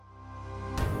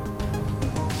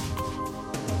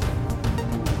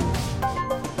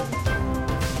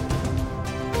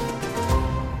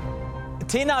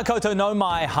Tēnā koutou nau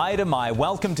mai, haere mai.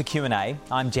 Welcome to Q&A.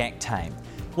 I'm Jack Tame.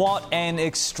 What an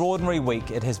extraordinary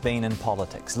week it has been in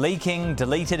politics. Leaking,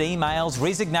 deleted emails,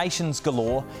 resignations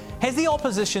galore. Has the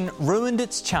opposition ruined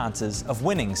its chances of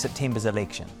winning September's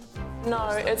election? No,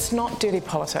 it's not dirty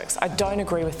politics. I don't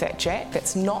agree with that, Jack.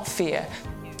 That's not fair.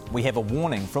 We have a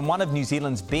warning from one of New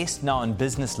Zealand's best-known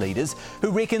business leaders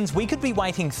who reckons we could be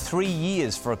waiting 3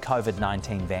 years for a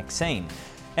COVID-19 vaccine.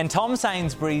 And Tom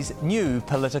Sainsbury's new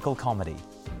political comedy.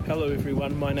 Hello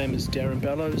everyone, my name is Darren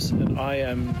Bellows and I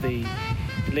am the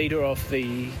leader of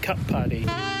the Cup Party.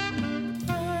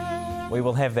 We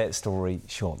will have that story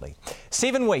shortly.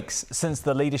 7 weeks since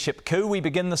the leadership coup, we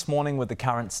begin this morning with the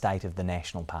current state of the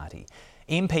National Party.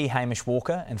 MP Hamish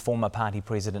Walker and former party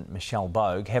president Michelle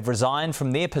Bogue have resigned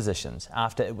from their positions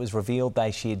after it was revealed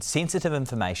they shared sensitive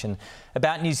information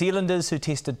about New Zealanders who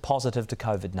tested positive to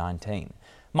COVID-19.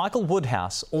 Michael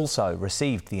Woodhouse also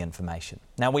received the information.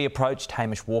 Now, we approached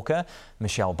Hamish Walker,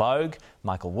 Michelle Bogue,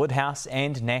 Michael Woodhouse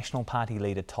and National Party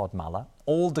leader Todd Muller.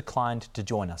 All declined to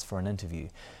join us for an interview.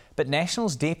 But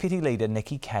National's Deputy Leader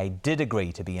Nikki Kaye did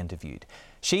agree to be interviewed.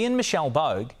 She and Michelle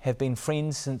Bogue have been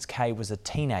friends since Kaye was a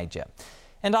teenager.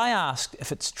 And I asked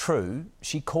if it's true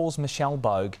she calls Michelle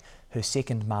Bogue her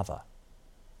second mother.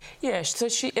 Yeah, so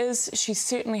she is. She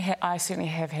certainly. I certainly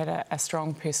have had a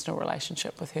strong personal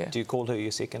relationship with her. Do you call her your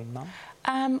second mum?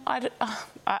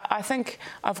 I think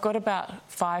I've got about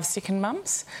 5 second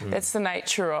mums. That's the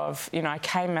nature of, I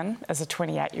came in as a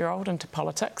 28-year-old into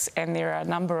politics, and there are a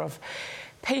number of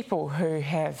people who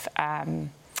have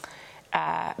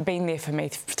been there for me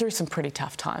through some pretty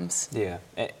tough times. Yeah,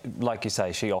 like you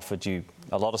say, she offered you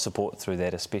a lot of support through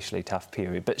that especially tough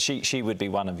period, but she would be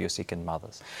one of your second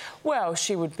mothers. Well,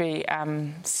 she would be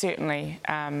certainly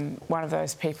one of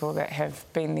those people that have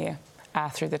been there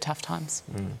through the tough times.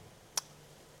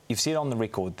 You've said on the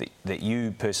record that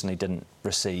you personally didn't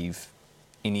receive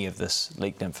any of this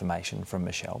leaked information from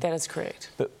Michelle. That is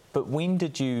correct. But when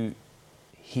did you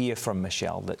hear from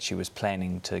Michelle that she was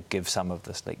planning to give some of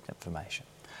this leaked information?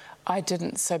 I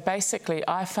didn't. So basically,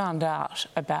 I found out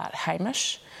about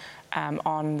Hamish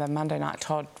on the Monday night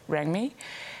Todd rang me,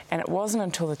 and it wasn't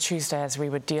until the Tuesday as we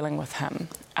were dealing with him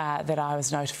that I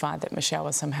was notified that Michelle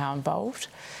was somehow involved.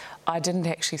 I didn't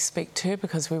actually speak to her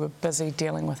because we were busy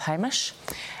dealing with Hamish.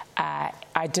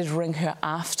 I did ring her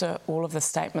after all of the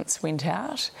statements went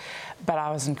out, but I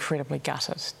was incredibly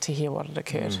gutted to hear what had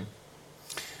occurred.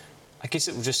 I guess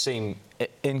it would just seem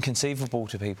inconceivable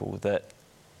to people that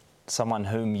someone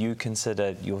whom you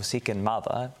consider your second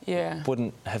mother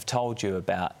wouldn't have told you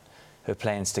about her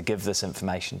plans to give this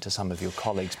information to some of your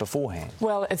colleagues beforehand.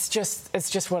 Well, it's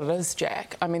just what it is,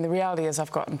 Jack. I mean, the reality is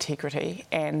I've got integrity,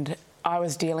 and I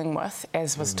was dealing with,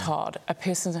 as was Todd, a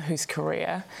person whose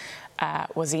career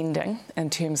was ending in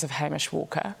terms of Hamish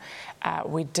Walker.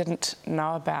 We didn't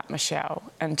know about Michelle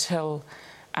until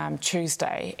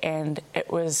Tuesday, and it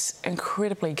was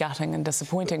incredibly gutting and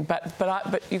disappointing. But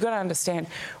you've got to understand,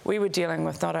 we were dealing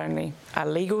with not only a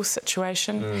legal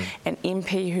situation, an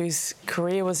MP whose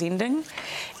career was ending,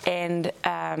 and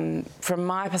from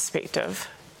my perspective.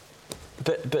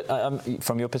 But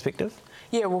from your perspective?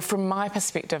 Yeah, well, from my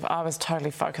perspective, I was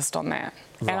totally focused on that.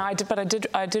 Right. And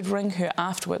I did ring her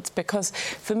afterwards because,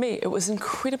 for me, it was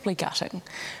incredibly gutting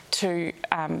to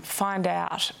find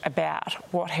out about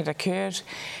what had occurred.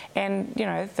 And,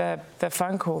 the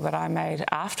phone call that I made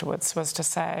afterwards was to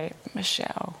say,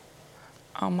 Michelle,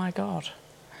 oh, my God.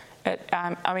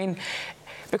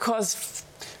 Because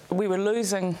we were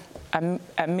losing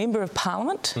a member of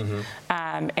Parliament,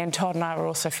 and Todd and I were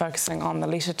also focusing on the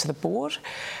letter to the board.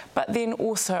 But then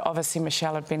also, obviously,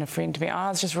 Michelle had been a friend to me. I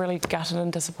was just really gutted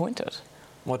and disappointed.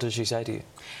 What did she say to you?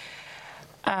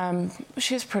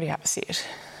 She was pretty upset,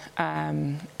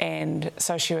 and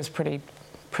so she was pretty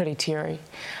teary.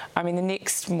 I mean, the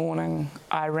next morning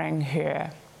I rang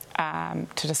her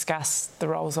to discuss the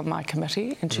roles on my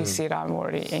committee, and she said, I'm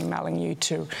already emailing you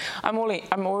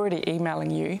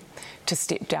to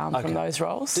step down from those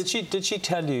roles. Did she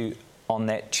tell you on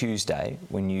that Tuesday,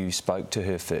 when you spoke to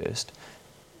her first,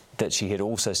 that she had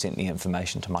also sent the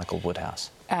information to Michael Woodhouse?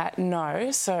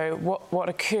 No. So what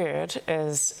occurred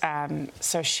is,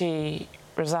 so she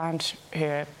resigned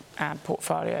her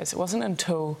portfolios. It wasn't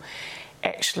until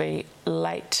actually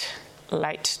late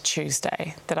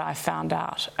Tuesday that I found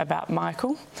out about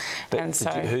Michael. But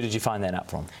who did you find that out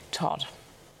from? Todd.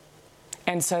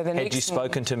 And so Had you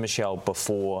spoken to Michelle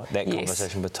before that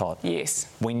conversation with Todd? Yes.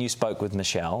 When you spoke with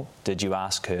Michelle, did you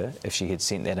ask her if she had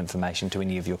sent that information to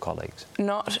any of your colleagues?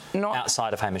 Not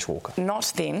outside of Hamish Walker?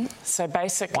 Not then. So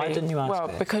basically... Why didn't you ask her?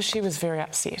 Well, because she was very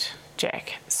upset,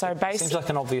 Jack. So basically... Seems like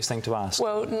an obvious thing to ask.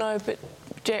 Well, no, but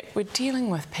Jack, we're dealing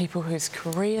with people whose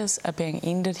careers are being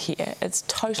ended here. It's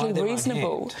totally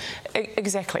reasonable.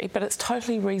 Exactly, but it's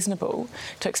totally reasonable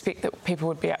to expect that people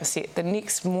would be upset. The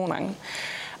next morning,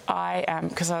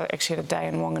 because I actually had a day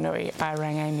in Wanganui, I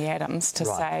rang Amy Adams to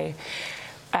say,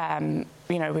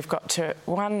 we've got to,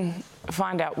 one,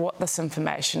 find out what this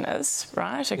information is,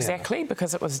 right? Exactly,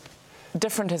 because it was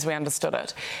different as we understood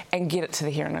it, and get it to the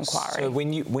hearing inquiry. So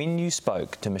when you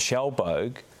spoke to Michelle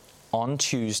Bogue on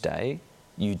Tuesday,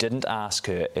 you didn't ask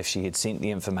her if she had sent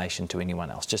the information to anyone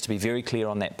else, just to be very clear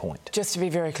on that point? Just to be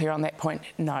very clear on that point,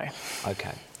 no. OK.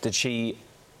 Did she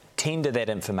tender that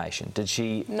information? Did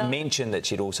she mention that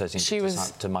she'd also sent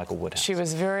it to Michael Woodhouse? She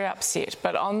was very upset.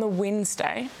 But on the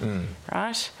Wednesday,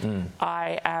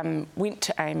 I went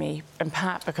to Amy, in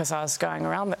part because I was going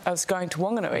to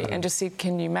Wanganui and just said,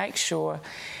 can you make sure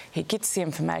he gets the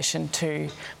information to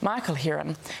Michael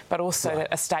Heron, but also that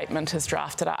a statement is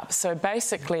drafted up. So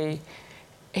basically,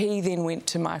 he then went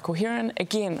to Michael Heron.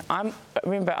 Again,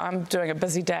 remember, I'm doing a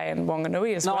busy day in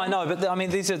Wanganui as well. No, I know, but I mean,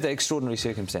 these are the extraordinary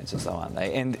circumstances, though, aren't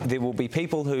they? And there will be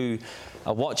people who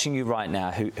are watching you right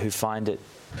now who find it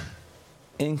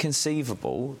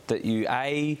inconceivable that you,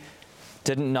 A,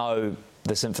 didn't know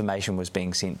this information was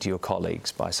being sent to your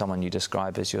colleagues by someone you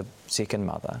describe as your second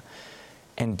mother,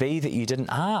 and B, that you didn't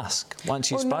ask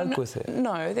once you spoke with her.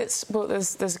 No, there's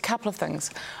a couple of things.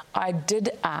 I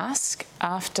did ask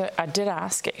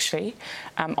actually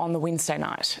on the Wednesday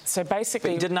night. So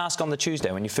basically, but you didn't ask on the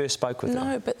Tuesday when you first spoke with her.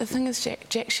 No, but the thing is,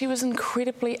 Jack, she was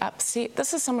incredibly upset.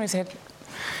 This is someone who's had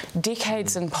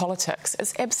decades in politics.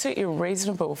 It's absolutely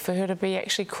reasonable for her to be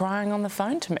actually crying on the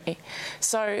phone to me.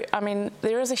 So, I mean,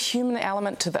 there is a human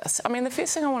element to this. I mean, the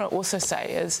first thing I want to also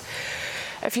say is,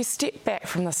 if you step back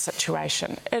from this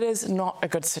situation, it is not a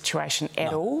good situation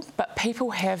at all, but people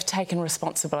have taken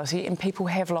responsibility and people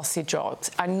have lost their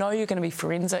jobs. I know you're going to be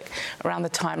forensic around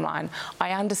the timeline.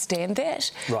 I understand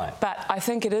that. Right. But I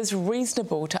think it is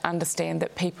reasonable to understand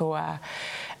that people are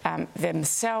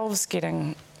themselves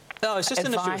getting... No, it's just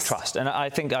advice. An issue of trust, and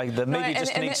I think the media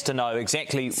just needs to know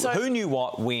exactly who knew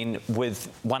what when with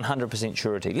 100%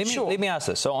 surety. Let me ask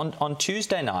this. So on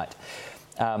Tuesday night,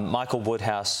 Michael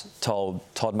Woodhouse told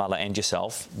Todd Muller and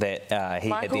yourself that he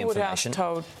had the information. Michael Woodhouse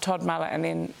told Todd Muller, and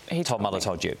then Todd Muller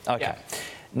told you. OK. Yeah.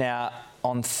 Now,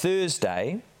 on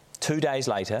Thursday, 2 days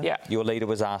later, your leader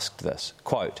was asked this,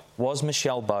 quote, was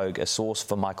Michelle Bogue a source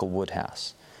for Michael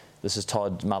Woodhouse? This is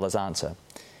Todd Muller's answer.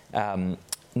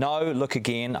 No, look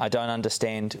again, I don't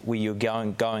understand where you're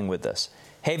going with this.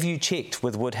 Have you checked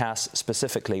with Woodhouse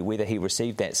specifically whether he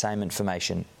received that same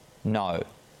information? No.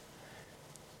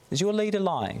 Is your leader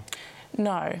lying?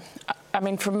 No. I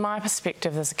mean, from my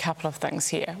perspective, there's a couple of things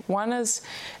here. One is,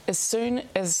 as soon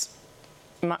as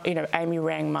Amy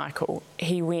rang Michael,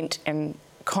 he went and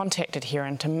contacted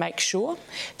Heron to make sure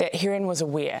that Heron was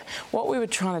aware. What we were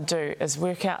trying to do is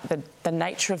work out the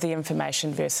nature of the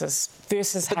information versus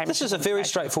Hamish. This is a very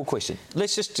straightforward question.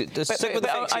 Let's just stick with the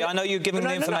facts here. I know you're giving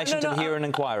the information to the Heron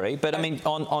inquiry, but I mean,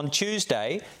 on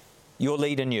Tuesday, your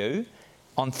leader knew.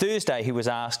 On Thursday, he was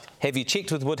asked, have you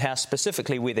checked with Woodhouse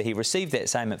specifically whether he received that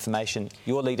same information?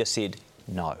 Your leader said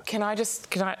no. Can I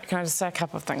just say a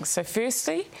couple of things? So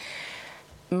firstly,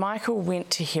 Michael went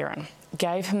to Heron,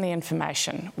 gave him the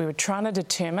information. We were trying to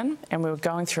determine, and we were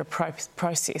going through a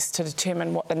process to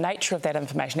determine what the nature of that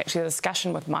information, actually the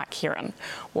discussion with Mike Heron,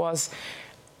 was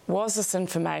this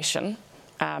information,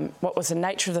 what was the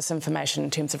nature of this information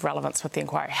in terms of relevance with the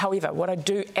inquiry. However, what I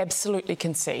do absolutely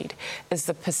concede is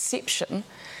the perception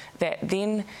that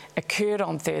then occurred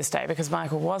on Thursday, because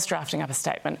Michael was drafting up a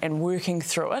statement and working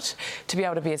through it to be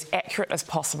able to be as accurate as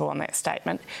possible on that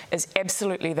statement, is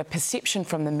absolutely the perception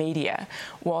from the media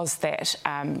was that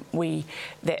the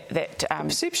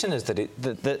perception is that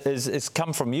it's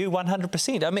come from you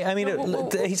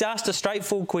 100%. He's asked a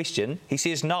straightforward question. He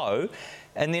says no.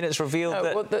 And then it's revealed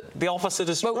that the opposite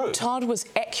is true. Well, Todd was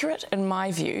accurate, in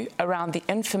my view, around the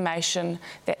information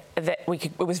that we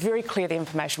could... It was very clear the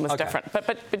information was different.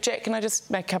 But Jack, can I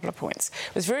just make a couple of points?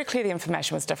 It was very clear the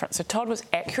information was different. So Todd was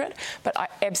accurate, but I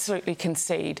absolutely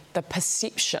concede the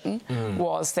perception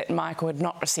was that Michael had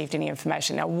not received any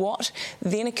information. Now, what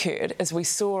then occurred is we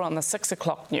saw on the 6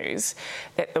 o'clock news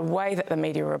that the way that the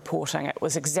media were reporting it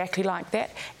was exactly like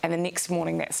that, and the next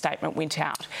morning that statement went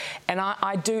out. And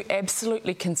I do absolutely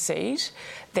concede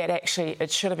that actually it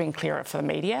should have been clearer for the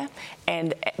media.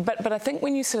 But I think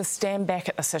when you sort of stand back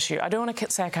at this issue, I do want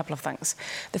to say a couple of things.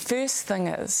 The first thing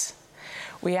is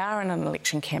we are in an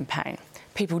election campaign.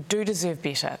 People do deserve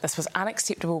better. This was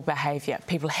unacceptable behaviour.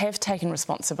 People have taken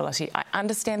responsibility. I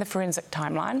understand the forensic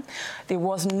timeline. There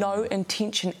was no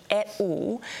intention at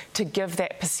all to give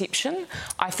that perception.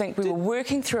 I think we were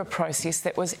working through a process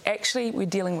that was actually, we're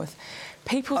dealing with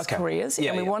people's careers,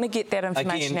 and we want to get that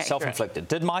information accurate. Self-inflicted.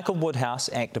 Did Michael Woodhouse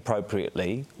act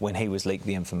appropriately when he was leaked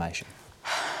the information?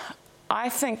 I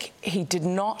think he did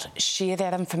not share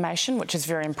that information, which is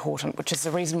very important, which is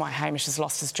the reason why Hamish has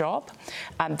lost his job.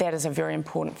 That is a very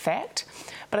important fact.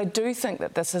 But I do think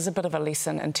that this is a bit of a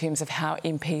lesson in terms of how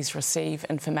MPs receive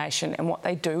information and what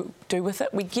they do with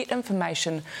it. We get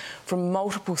information from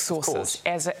multiple sources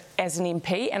as an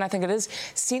MP, and I think it is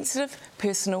sensitive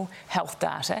personal health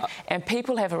data, and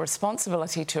people have a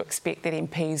responsibility to expect that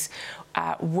MPs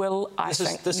will,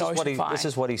 notify. This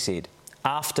is what he said.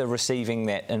 After receiving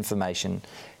that information,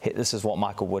 this is what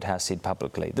Michael Woodhouse said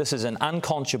publicly. This is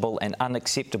unconscionable and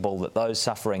unacceptable that those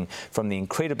suffering from the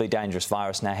incredibly dangerous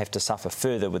virus now have to suffer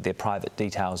further with their private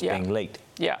details being leaked.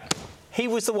 Yeah. He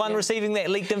was the one receiving that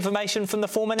leaked information from the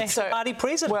former National Party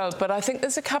president. Well, but I think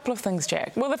there's a couple of things,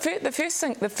 Jack. Well, the first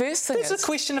thing is a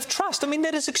question of trust. I mean,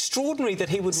 that is extraordinary that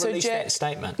he would release that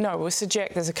statement. No, well, so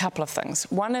Jack, there's a couple of things.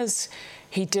 One is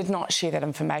he did not share that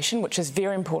information, which is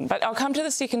very important. But I'll come to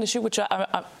the second issue, which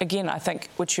I think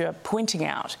which you're pointing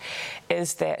out,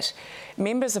 is that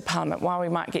members of Parliament, while we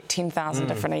might get 10,000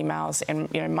 different emails,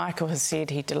 and Michael has said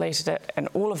he deleted it and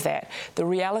all of that, the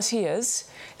reality is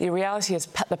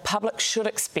the public should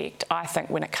expect, I think,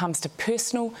 when it comes to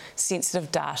personal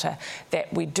sensitive data,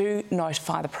 that we do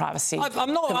notify the privacy.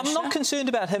 I'm not concerned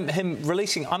about him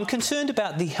releasing. I'm concerned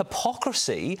about the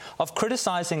hypocrisy of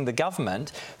criticising the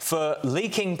government for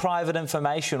leaking private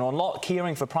information or not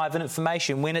caring for private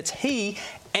information when it's he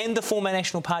and the former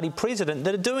National Party president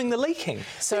that are doing the leaking.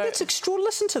 So that's extraordinary.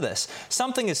 Listen to this.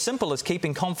 Something as simple as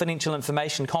keeping confidential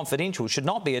information confidential should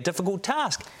not be a difficult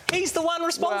task. He's the one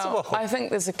responsible. Well, I think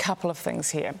there's a couple of things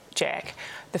here, Jack.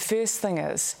 The first thing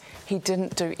is he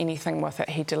didn't do anything with it.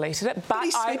 He deleted it. But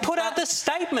he put out this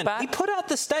statement. He put out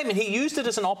this statement. He used it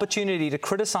as an opportunity to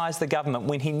criticise the government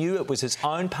when he knew it was his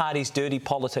own party's dirty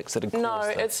politics that had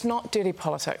caused it. No, it's not dirty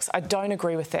politics. I don't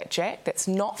agree with that, Jack. That's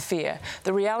not fair.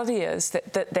 The reality is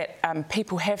that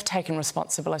people have taken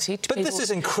responsibility. But this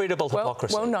is incredible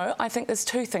hypocrisy. Well, no, I think there's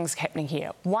two things happening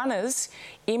here. One is,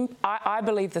 I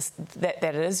believe that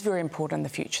it is very important in the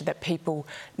future that people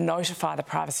notify the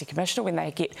Privacy Commissioner when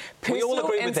they get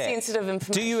personal and sensitive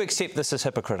information. Do you accept this as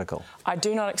hypocritical? I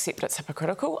do not accept it's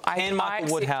hypocritical. Can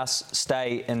Michael Woodhouse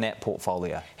stay in that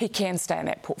portfolio? He can stay in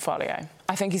that portfolio.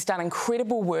 I think he's done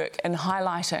incredible work in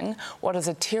highlighting what is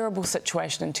a terrible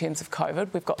situation in terms of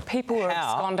COVID. We've got people who are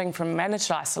absconding from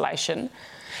managed isolation.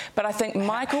 But I think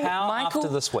How after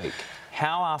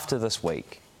this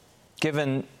week,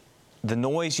 given the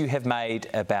noise you have made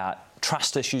about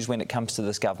trust issues when it comes to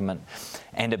this government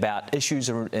and about issues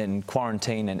in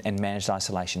quarantine and managed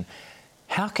isolation,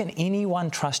 how can anyone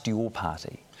trust your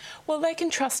party? Well, they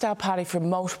can trust our party for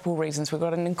multiple reasons. We've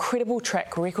got an incredible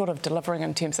track record of delivering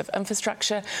in terms of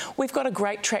infrastructure. We've got a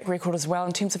great track record as well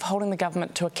in terms of holding the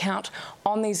government to account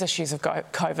on these issues of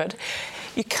COVID.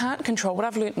 You can't control, what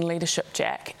I've learnt in leadership,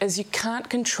 Jack, is you can't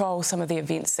control some of the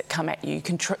events that come at you. You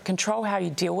can control how you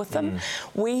deal with them.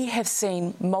 We have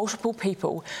seen multiple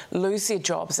people lose their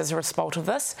jobs as a result of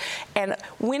this. And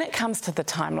when it comes to the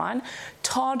timeline,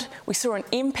 Todd, we saw an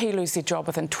MP lose their job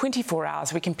within 24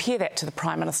 hours. We compare that to the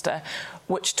Prime Minister,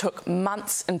 which took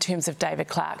months in terms of David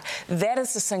Clark. That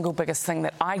is the single biggest thing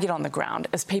that I get on the ground,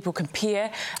 is people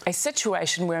compare a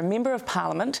situation where a member of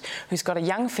Parliament who's got a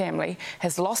young family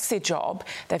has lost their job,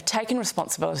 they've taken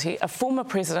responsibility, a former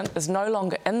president is no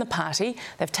longer in the party,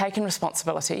 they've taken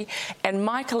responsibility, and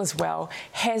Michael as well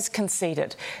has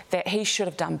conceded that he should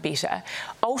have done better.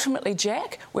 Ultimately,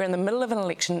 Jack, we're in the middle of an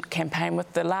election campaign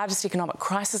with the largest economic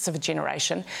crisis of a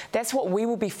generation. That's what we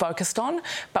will be focused on,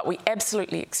 but we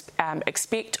absolutely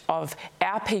expect of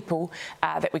our people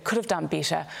that we could have done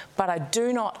better, but I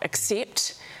do not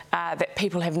accept that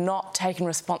people have not taken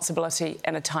responsibility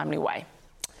in a timely way.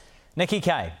 Nikki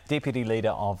Kaye, Deputy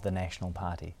Leader of the National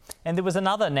Party. And there was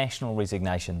another national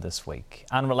resignation this week,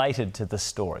 unrelated to this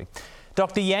story.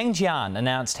 Dr Yang Jian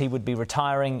announced he would be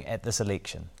retiring at this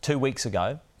election. 2 weeks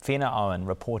ago, Fiona Owen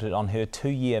reported on her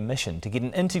 2-year mission to get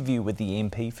an interview with the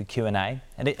MP for Q&A,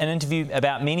 and an interview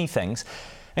about many things,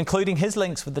 including his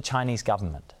links with the Chinese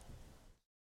government.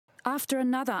 After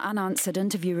another unanswered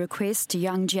interview request to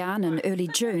Young Jian in early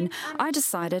June, I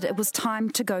decided it was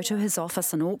time to go to his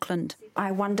office in Auckland.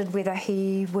 I wondered whether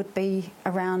he would be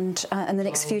around in the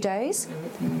next few days.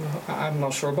 I'm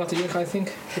not sure, but I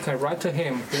think you can write to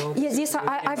him. Yes,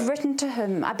 I've written to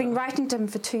him. I've been writing to him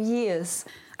for 2 years.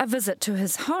 A visit to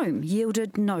his home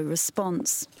yielded no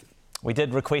response. We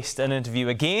did request an interview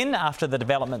again after the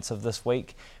developments of this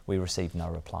week. We received no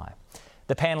reply.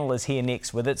 The panel is here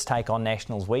next with its take on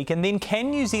Nationals Week. And then,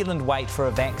 can New Zealand wait for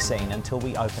a vaccine until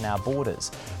we open our borders?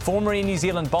 Former Air New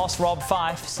Zealand boss Rob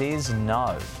Fyfe says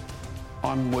no.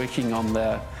 I'm working on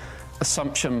the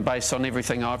assumption, based on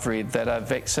everything I've read, that a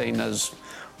vaccine is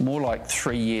more like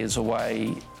 3 years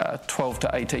away. 12 to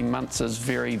 18 months is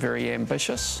very, very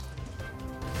ambitious.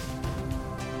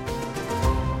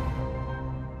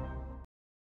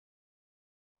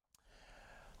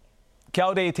 Kia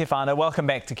ora te whānau. Welcome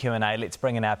back to Q&A. Let's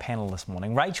bring in our panel this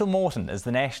morning. Rachel Morton is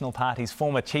the National Party's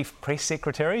former Chief Press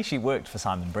Secretary. She worked for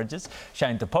Simon Bridges.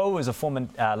 Shane Te Pou is a former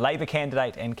Labour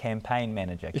candidate and campaign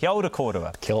manager. Kia ora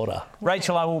kōrua. Kia ora.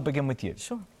 Rachel, I will begin with you.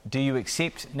 Sure. Do you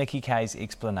accept Nikki Kaye's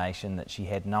explanation that she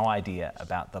had no idea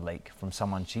about the leak from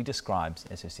someone she describes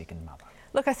as her second mother?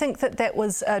 Look, I think that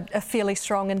was a fairly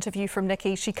strong interview from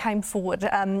Nikki. She came forward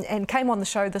and came on the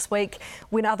show this week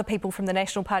when other people from the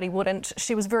National Party wouldn't.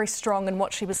 She was very strong in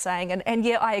what she was saying. And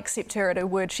yeah, I accept her at her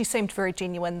word. She seemed very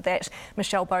genuine that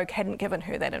Michelle Bogue hadn't given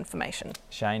her that information.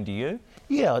 Shane, do you?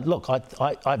 Yeah, look,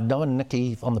 I've known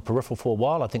Nikki on the peripheral for a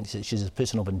while. I think she's a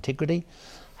person of integrity.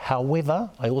 However,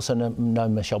 I also know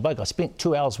Michelle Bogue. I spent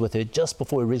 2 hours with her just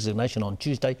before her resignation on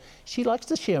Tuesday. She likes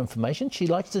to share information. She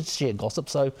likes to share gossip.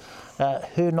 So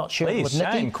her not sharing with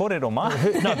Nikki... Shane, kōrero mai.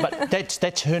 No, but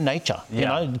that's her nature.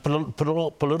 Yeah. You know,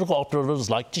 political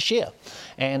operatives like to share.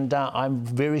 And I'm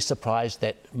very surprised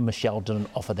that Michelle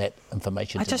didn't offer that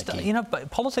information to Nikki. You know,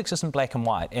 but politics isn't black and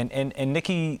white. And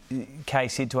Nikki Kaye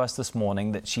said to us this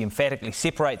morning that she emphatically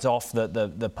separates off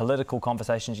the political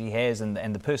conversation she has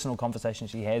and the personal conversation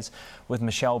she has with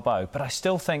Michelle Bogue. But I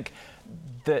still think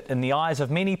that in the eyes of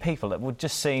many people, it would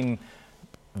just seem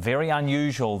very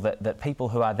unusual that people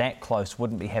who are that close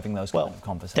wouldn't be having those kind of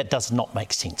conversations. That does not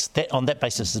make sense. On that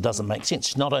basis, it doesn't make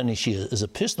sense. Not only she is a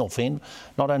personal friend,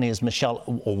 not only is Michelle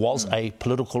or was a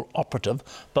political operative,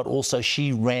 but also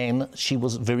she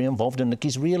was very involved in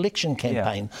Nikki's re-election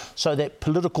campaign. Yeah. So that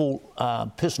political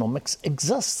personal mix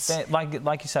exists.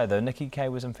 Like you say, though, Nikki Kaye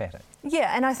was emphatic.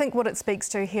 Yeah, and I think what it speaks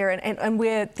to here, and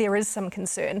where there is some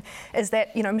concern, is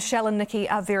that, you know, Michelle and Nikki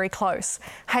are very close.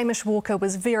 Hamish Walker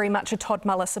was very much a Todd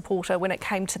Muller supporter when it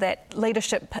came to that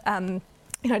leadership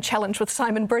challenge with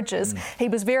Simon Bridges. He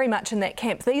was very much in that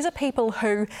camp. These are people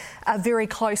who are very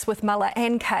close with Muller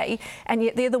and Kaye, and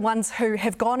yet they're the ones who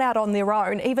have gone out on their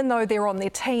own, even though they're on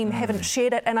their team, haven't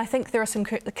shared it. And I think there are some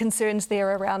concerns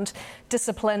there around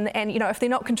discipline. And, you know, if they're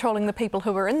not controlling the people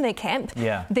who are in their camp,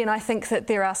 then I think that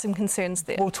there are some concerns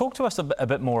there. Well, talk to us a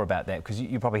bit more about that, because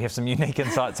you probably have some unique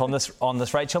insights on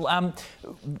this, Rachel.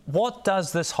 What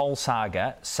does this whole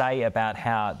saga say about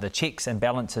how the checks and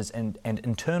balances and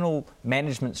internal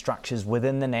management structures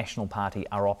within the National Party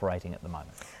are operating at the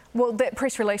moment? Well, that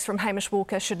press release from Hamish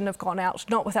Walker shouldn't have gone out,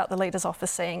 not without the Leader's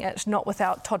Office seeing it, not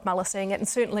without Todd Muller seeing it, and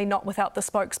certainly not without the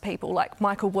spokespeople like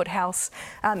Michael Woodhouse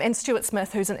and Stuart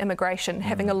Smith, who's in immigration,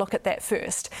 having a look at that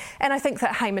first. And I think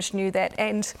that Hamish knew that,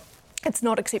 and it's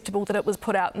not acceptable that it was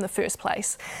put out in the first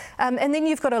place. And then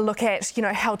you've got to look at, you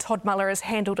know, how Todd Muller has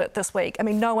handled it this week. I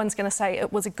mean, no one's going to say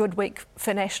it was a good week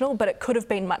for National, but it could have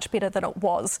been much better than it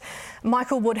was.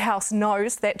 Michael Woodhouse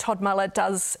knows that Todd Muller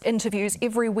does interviews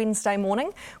every Wednesday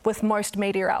morning with most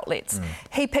media outlets.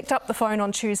 He picked up the phone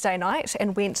on Tuesday night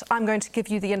and went, "I'm going to give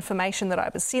you the information that I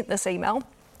was sent this email."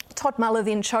 Todd Muller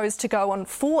then chose to go on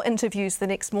 4 interviews the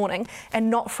next morning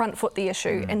and not front foot the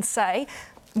issue and say,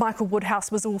 Michael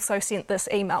Woodhouse was also sent this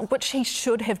email, which he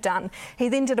should have done. He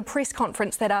then did a press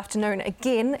conference that afternoon.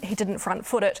 Again, he didn't front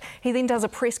foot it. He then does a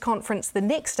press conference the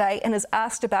next day and is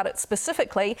asked about it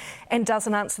specifically and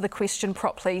doesn't answer the question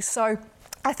properly. So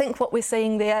I think what we're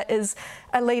seeing there is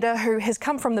a leader who has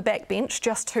come from the backbench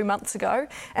just 2 months ago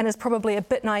and is probably a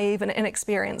bit naive and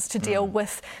inexperienced to deal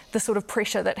with the sort of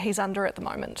pressure that he's under at the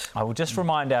moment. I will just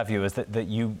remind our viewers that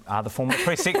you are the former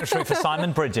press secretary for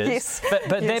Simon Bridges. Yes.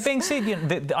 But that being said, you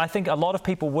know, I think a lot of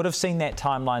people would have seen that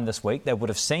timeline this week. They would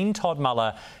have seen Todd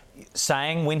Muller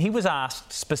saying, when he was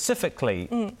asked specifically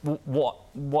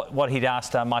what he'd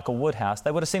asked Michael Woodhouse,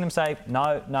 they would have seen him say,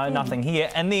 no, nothing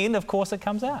here. And then, of course, it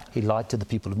comes out. He lied to the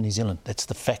people of New Zealand. That's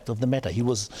the fact of the matter. He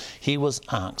was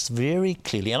asked very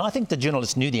clearly, and I think the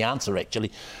journalists knew the answer,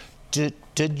 actually.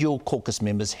 Did your caucus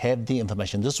members have the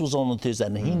information? This was on the Thursday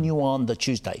and he knew on the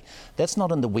Tuesday. That's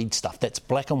not in the weed stuff. That's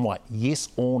black and white, yes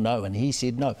or no. And he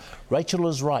said no. Rachel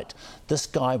is right. This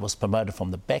guy was promoted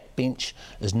from the backbench,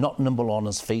 is not nimble on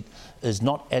his feet, is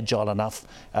not agile enough.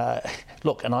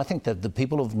 Look, and I think that the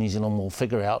people of New Zealand will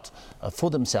figure out for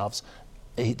themselves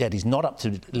that he's not up to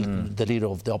the leader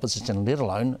of the opposition, let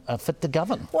alone fit to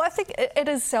govern. Well, I think it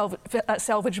is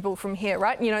salvageable from here,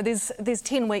 right? You know, there's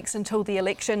 10 weeks until the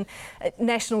election.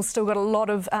 National's still got a lot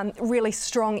of really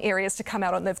strong areas to come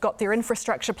out on. They've got their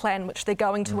infrastructure plan, which they're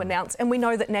going to announce, and we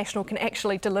know that National can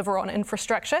actually deliver on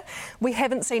infrastructure. We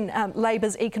haven't seen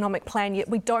Labour's economic plan yet.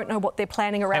 We don't know what they're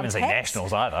planning around tax. Haven't seen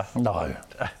National's either. No.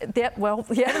 Yeah, well,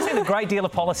 yeah. Haven't seen a great deal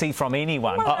of policy from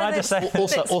anyone. Well, I just say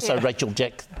also, Rachel,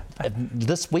 Jack,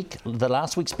 this week, the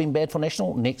last week's been bad for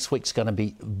National. Next week's going to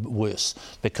be worse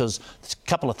because a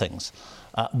couple of things.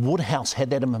 Woodhouse had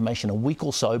that information a week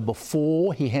or so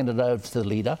before he handed it over to the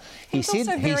leader. He's not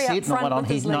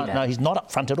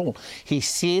up front at all. He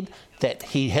said that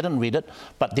he hadn't read it,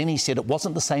 but then he said it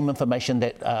wasn't the same information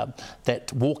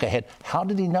that Walker had. How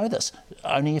did he know this?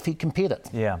 Only if he compared it.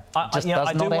 Yeah,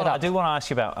 I do want to ask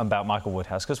you about Michael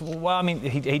Woodhouse because, well, I mean,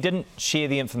 he didn't share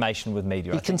the information with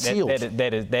media. He concealed.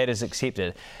 That is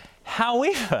accepted.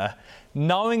 However,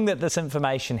 knowing that this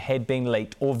information had been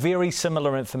leaked, or very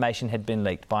similar information had been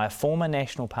leaked by a former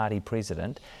National Party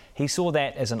president, he saw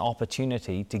that as an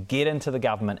opportunity to get into the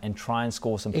government and try and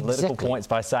score some political points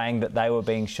by saying that they were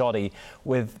being shoddy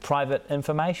with private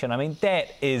information. I mean, that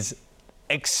is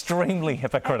extremely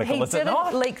hypocritical, is it not?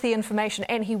 He didn't leak the information,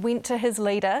 and he went to his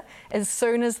leader as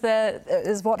soon as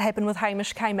what happened with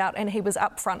Hamish came out, and he was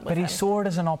upfront with him. But he saw it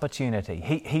as an opportunity.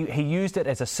 He used it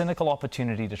as a cynical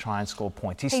opportunity to try and score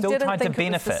points. He still tried to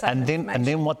benefit. And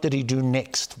then what did he do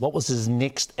next? What was his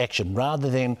next action? Rather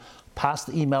than pass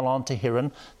the email on to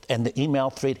Heron and the email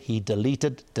thread, he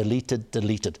deleted.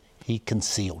 He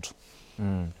concealed.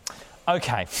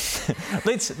 OK,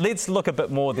 let's look a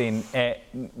bit more then at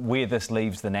where this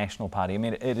leaves the National Party. I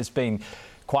mean, it has been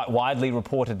quite widely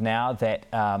reported now that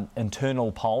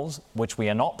internal polls, which we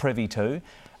are not privy to,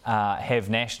 had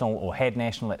National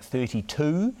at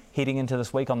 32 heading into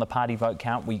this week on the party vote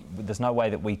count. There's no way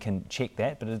that we can check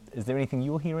that, but is there anything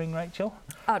you're hearing, Rachel?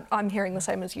 I'm hearing the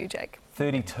same as you, Jack.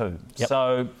 32. Yep.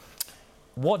 So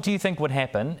what do you think would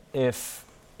happen if,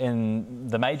 in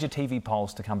the major TV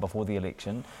polls to come before the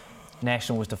election,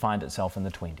 National was to find itself in the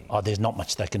 20s? Oh, there's not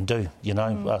much they can do. You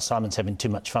know, Simon's having too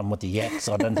much fun with the yaks.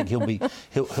 I don't think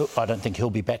he'll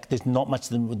be back. There's not much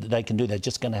they can do. They're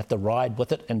just going to have to ride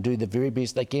with it and do the very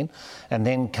best they can, and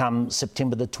then come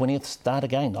September the 20th, start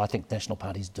again. I think National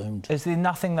Party's doomed. Is there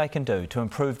nothing they can do to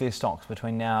improve their stocks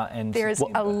between now and There is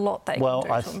a lot they can do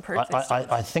to improve their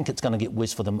stocks. I think it's going to get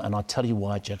worse for them, and I'll tell you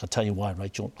why, Jack. I'll tell you why,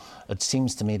 Rachel. It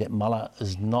seems to me that Muller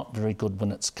is not very good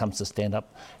when it comes to stand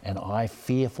up, and I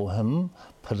fear for him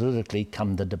politically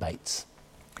come the debates.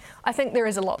 I think there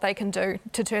is a lot they can do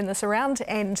to turn this around,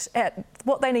 and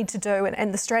what they need to do,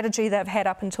 and the strategy they've had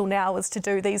up until now, is to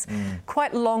do these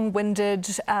quite long-winded,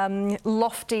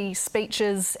 lofty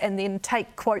speeches and then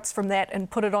take quotes from that and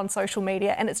put it on social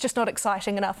media, and it's just not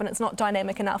exciting enough and it's not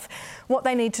dynamic enough. What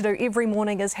they need to do every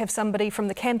morning is have somebody from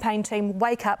the campaign team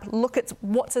wake up, look at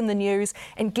what's in the news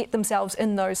and get themselves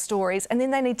in those stories, and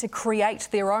then they need to create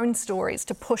their own stories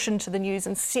to push into the news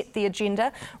and set the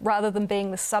agenda rather than being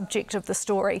the subject of the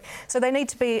story. So they need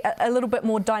to be a little bit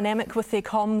more dynamic with their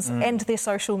comms and their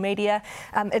social media.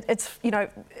 It's, you know,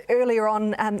 earlier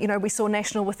on, you know, we saw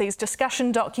National with these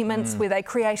discussion documents where they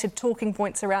created talking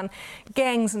points around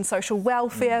gangs and social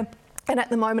welfare. And at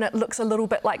the moment, it looks a little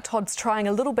bit like Todd's trying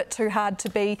a little bit too hard to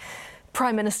be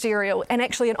prime ministerial, and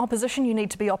actually in opposition you need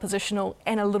to be oppositional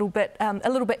and a little bit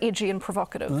edgy and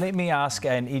provocative. Let me ask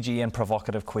an edgy and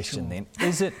provocative question then.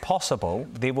 Is it possible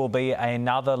there will be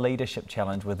another leadership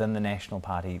challenge within the National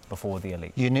Party before the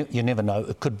election? You never know.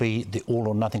 It could be the all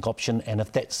or nothing option, and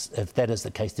if that is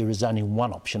the case, there is only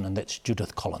one option, and that's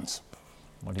Judith Collins.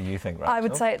 What do you think, Rachel? I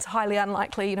would say it's highly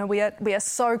unlikely. You know, we are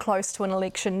so close to an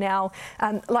election now.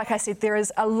 Like I said, there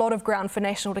is a lot of ground for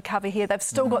National to cover here. They've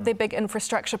still got their big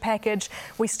infrastructure package.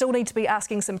 We still need to be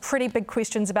asking some pretty big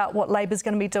questions about what Labor's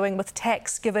going to be doing with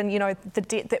tax, given, you know, the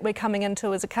debt that we're coming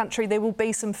into as a country. There will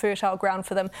be some fertile ground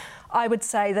for them. I would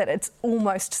say that it's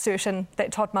almost certain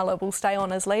that Todd Muller will stay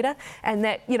on as leader, and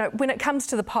that, you know, when it comes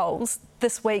to the polls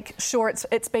this week, sure,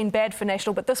 it's been bad for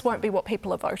National, but this won't be what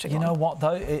people are voting on. You know what,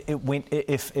 though?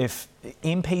 If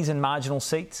MPs in marginal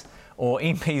seats or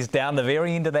MPs down the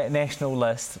very end of that national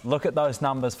list look at those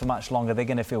numbers for much longer, they're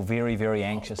going to feel very, very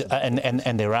anxious.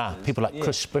 And there are people like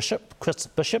Chris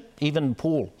Bishop, even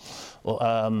Paul,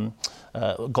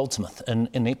 Goldsmith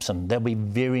in Epsom. They'll be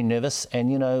very nervous.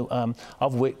 And, you know,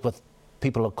 I've worked with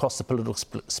people across the political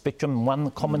spectrum.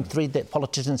 One common thread that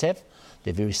politicians have,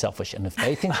 they're very selfish. And if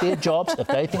they think their jobs,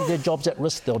 at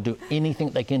risk, they'll do anything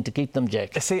they can to keep them,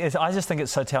 Jack. See, I just think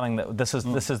it's so telling that this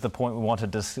is the point we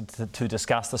wanted to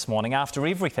discuss this morning. After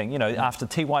everything, you know, after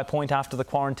TY Point, after the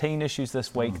quarantine issues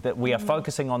this week, that we are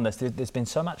focusing on this. There's been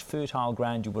so much fertile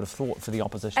ground, you would have thought, for the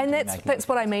opposition. And that's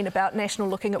what I mean about National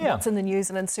looking at what's in the news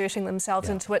and inserting themselves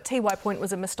into it. TY Point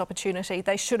was a missed opportunity.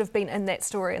 They should have been in that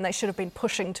story, and they should have been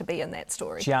pushing to be in that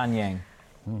story. Jian Yang.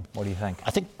 What do you think? I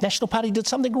think National Party did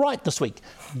something right this week.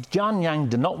 Jian Yang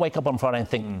did not wake up on Friday and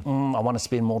think, I want to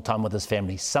spend more time with his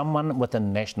family. Someone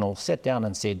within National sat down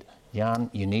and said, Jan,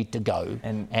 you need to go.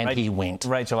 And he went.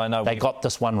 Rachel, I know they got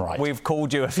this one right. We've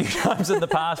called you a few times in the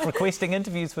past requesting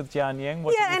interviews with Jian Yang.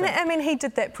 I mean, he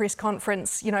did that press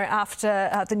conference, you know,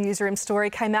 after the newsroom story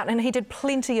came out, and he did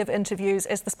plenty of interviews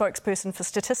as the spokesperson for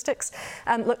statistics.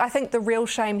 Look, I think the real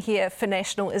shame here for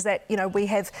National is that, you know, we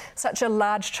have such a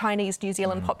large Chinese New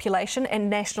Zealand population, and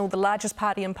National, the largest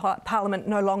party in Parliament,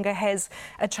 no longer has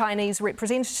a Chinese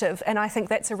representative, and I think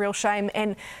that's a real shame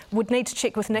and would need to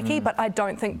check with Nikki, but I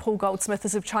don't think Paul Goldsmith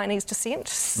is of Chinese descent,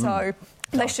 so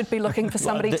they should be looking for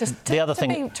somebody to represent the other thing,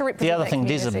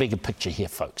 there's a community. bigger picture here,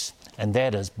 folks, and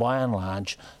that is, by and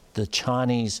large, the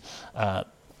Chinese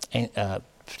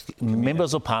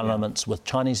members of parliaments with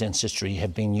Chinese ancestry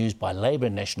have been used by Labour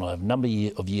and National over a number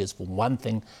of years for one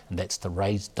thing, and that's to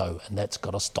raise dough, and that's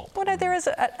got to stop. Well, no, there is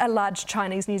a large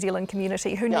Chinese New Zealand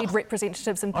community who need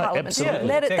representatives in Parliament. Absolutely.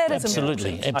 That is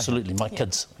Absolutely. My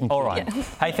kids. All right.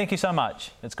 Hey, thank you so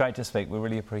much. It's great to speak. We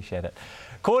really appreciate it.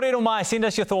 Kōrero mai, send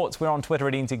us your thoughts. We're on Twitter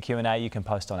at NZQA. You can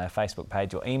post on our Facebook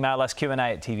page or email us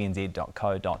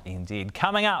q&a@tvnz.co.nz.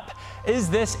 Coming up, is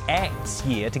this ACT's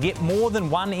year to get more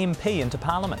than one MP into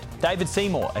Parliament? David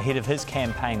Seymour ahead of his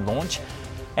campaign launch.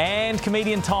 And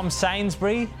comedian Tom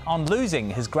Sainsbury on losing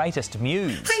his greatest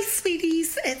muse. Hi,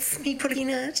 sweeties. It's me,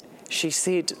 Paulina. She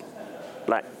said,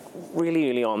 like, really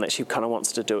early on that she kind of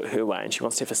wants to do it her way and she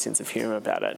wants to have a sense of humour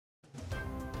about it.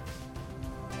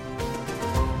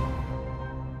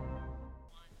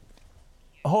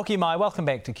 Hoki mai, welcome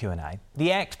back to Q&A.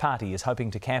 The ACT Party is hoping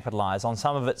to capitalise on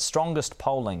some of its strongest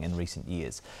polling in recent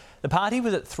years. The party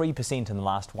was at 3% in the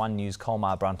last One News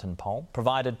Colmar Brunton poll,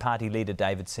 provided party leader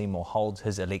David Seymour holds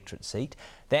his electorate seat.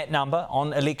 That number,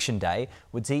 on election day,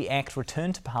 would see ACT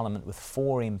return to Parliament with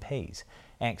 4 MPs.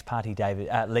 ACT Party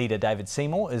leader David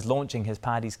Seymour is launching his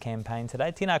party's campaign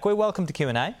today. Tēnā koe, welcome to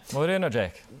Q&A. Morena,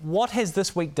 Jack. What has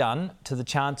this week done to the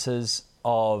chances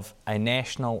of a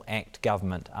national ACT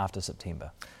government after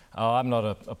September? Oh, I'm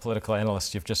not a political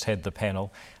analyst. You've just had the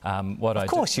panel. Of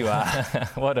course you are.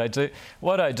 What I do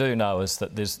know is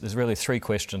that there's really 3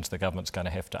 questions the government's going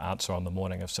to have to answer on the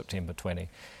morning of September 20.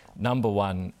 Number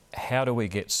 1, how do we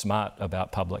get smart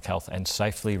about public health and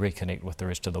safely reconnect with the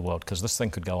rest of the world? Because this thing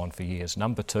could go on for years.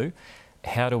 Number 2,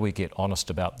 how do we get honest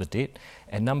about the debt?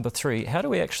 And number 3, how do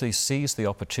we actually seize the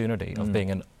opportunity of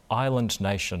being an island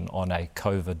nation on a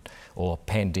COVID or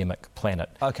pandemic planet?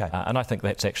 Okay. And I think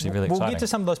that's actually really exciting. We'll get to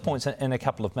some of those points in a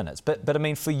couple of minutes. But I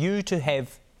mean, for you to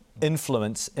have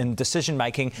influence in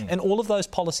decision-making in all of those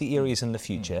policy areas in the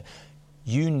future,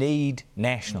 you need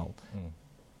National.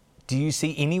 Do you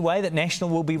see any way that National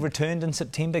will be returned in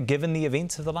September, given the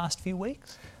events of the last few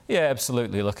weeks? Yeah,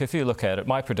 absolutely. Look, if you look at it,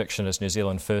 my prediction is New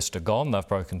Zealand First are gone. They've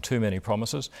broken too many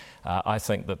promises. I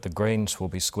think that the Greens will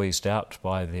be squeezed out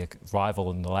by their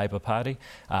rival in the Labour Party.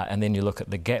 And then you look at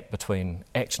the gap between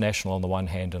ACT National on the one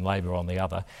hand and Labour on the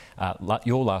other.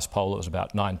 Your last poll, it was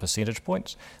about 9 percentage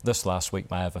points. This last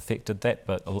week may have affected that,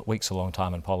 but a week's a long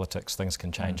time in politics. Things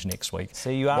can change next week. So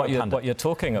you are what you're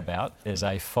talking about is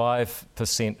a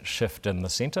 5% shift in the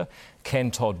centre.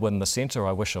 Can Todd win the centre?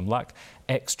 I wish him luck.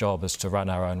 ACT's job is to run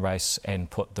our own race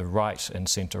and put the right in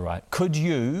centre right. Could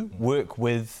you work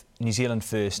with New Zealand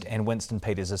First and Winston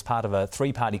Peters as part of a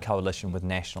 3-party coalition with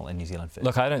National and New Zealand First?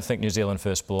 Look, I don't think New Zealand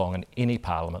First belong in any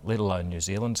parliament, let alone New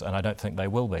Zealand's, and I don't think they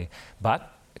will be.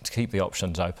 But to keep the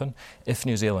options open, if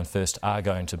New Zealand First are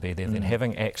going to be there, then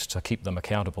having ACT to keep them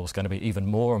accountable is going to be even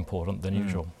more important than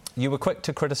usual. You were quick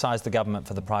to criticise the government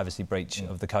for the privacy breach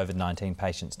of the COVID-19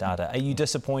 patients' data. Are you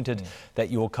disappointed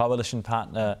that your coalition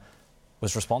partner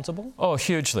was responsible? Oh,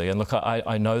 hugely. And look,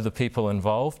 I know the people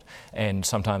involved, and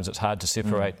sometimes it's hard to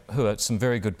separate who are some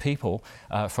very good people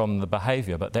from the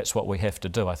behaviour, but that's what we have to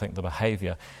do. I think the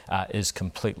behaviour is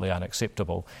completely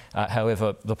unacceptable.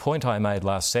 However, the point I made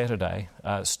last Saturday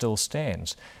still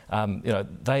stands.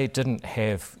 They didn't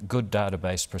have good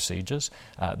database procedures.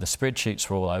 The spreadsheets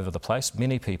were all over the place.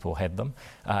 Many people had them.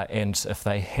 And if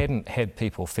they hadn't had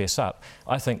people fess up,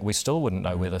 I think we still wouldn't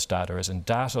know where this data is. And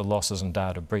data losses and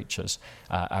data breaches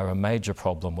are a major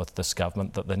problem with this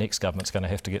government that the next government's going to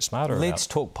have to get smarter about. Let's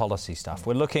talk policy stuff.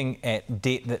 We're looking at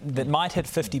debt that might hit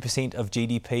 50% of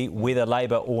GDP, whether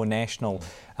Labour or National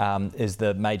is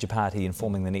the major party in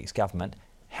forming the next government.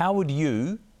 How would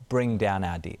you bring down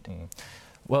our debt?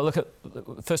 Well, look,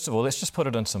 first of all, let's just put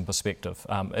it in some perspective.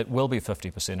 It will be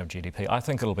 50% of GDP. I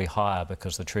think it'll be higher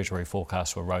because the Treasury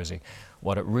forecasts were rosy.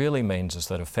 What it really means is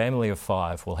that a family of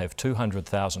 5 will have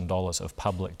 $200,000 of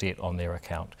public debt on their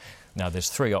account. Now, there's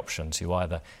 3 options. You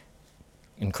either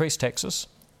increase taxes,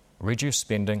 reduce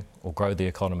spending, or grow the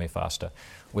economy faster.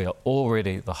 We are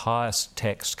already the highest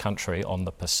taxed country on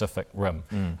the Pacific Rim.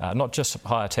 Not just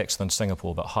higher tax than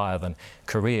Singapore, but higher than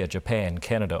Korea, Japan,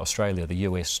 Canada, Australia, the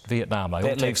US, Vietnam.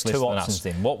 That leaves 2 options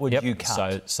then. What would you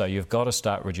cut? So you've got to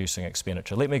start reducing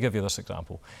expenditure. Let me give you this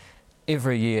example.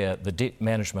 Every year, the Debt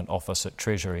Management Office at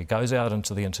Treasury goes out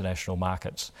into the international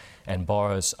markets and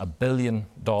borrows $1 billion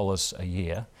a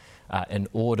year in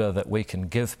order that we can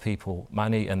give people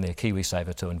money in their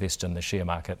KiwiSaver to invest in the share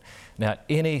market. Now,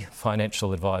 any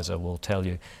financial advisor will tell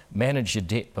you, manage your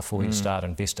debt before you start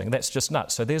investing. That's just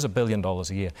nuts. So there's $1 billion a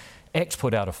year. ACT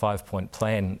put out a 5-point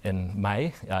plan in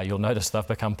May. You'll notice they've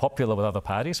become popular with other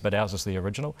parties, but ours is the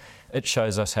original. It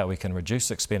shows us how we can reduce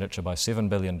expenditure by $7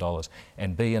 billion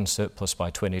and be in surplus by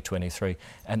 2023.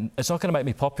 And it's not going to make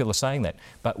me popular saying that,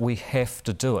 but we have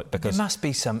to do it because... There must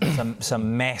be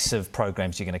some massive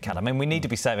programs you're going to cut. I mean, we need to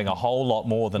be saving a whole lot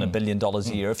more than $1 billion a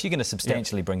year if you're going to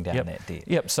substantially bring down that debt.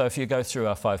 Yep, so if you go through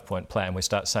our 5-point plan, we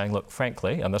start saying, look,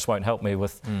 frankly, and this won't help me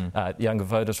with younger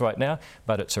voters right now,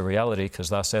 but it's a reality because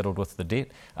they're saddled with the debt.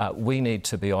 We need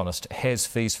to be honest. Has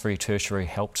fees-free tertiary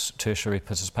helped tertiary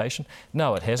participation?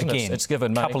 No, it hasn't. Again, it's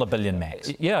given money. A couple of billion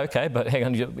max. Yeah, OK, but hang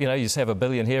on, you just have $1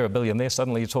 billion here, $1 billion there,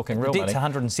 suddenly you're talking real money. The debt's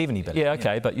 170 billion. Yeah,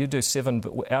 OK, but you do 7...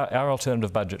 Our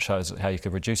alternative budget shows how you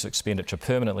could reduce expenditure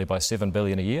permanently by $7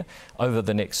 billion a year over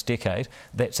the next decade.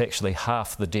 That's actually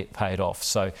half the debt paid off.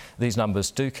 So these numbers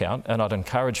do count, and I'd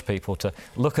encourage people to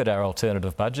look at our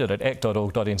alternative budget at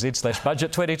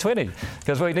act.org.nz/budget 2020,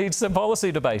 because we need some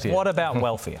policy debate here. What about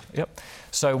welfare? Yep.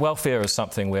 So welfare is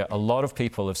something where a lot of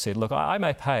people have said, look, I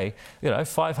may pay,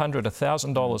 $500,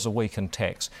 $1,000 a week in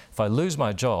tax. If I lose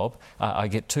my job, I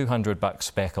get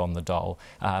 $200 back on the dole.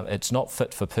 It's not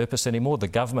fit for purpose anymore. The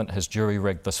government has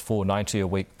jury-rigged this $4.90 a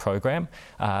week program.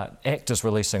 ACT is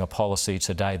releasing a policy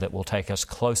today that will take us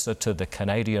closer to the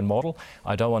Canadian model.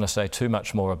 I don't want to say too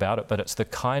much more about it, but it's the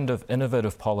kind of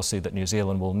innovative policy that New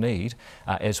Zealand will need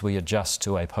as we adjust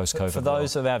to a post-COVID world. For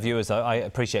those of our viewers, though, I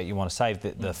appreciate you want to save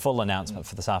the full announcement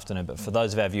for this afternoon, but for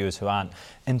those of our viewers who aren't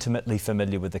intimately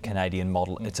familiar with the Canadian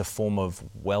model, it's a form of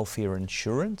welfare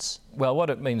insurance? Well, what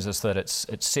it means is that it's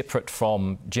separate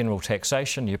from general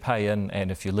taxation. You pay in,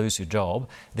 and if you lose your job,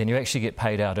 then you actually get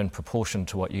paid out in proportion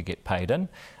to what you get paid in,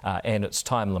 and it's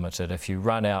time limited. If you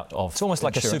run out of... It's almost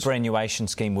like a superannuation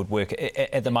scheme would work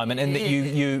at the moment, in that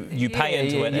you pay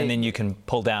into it and then you can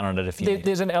pull down on it if you need.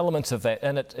 There's an element of that,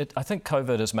 and I think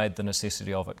COVID has made the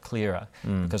necessity of it clearer,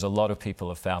 because a lot of people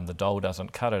have found the dole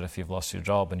doesn't cut it if you've lost your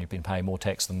job and you've been paying more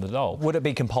tax than the dole. Would it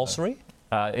be compulsory?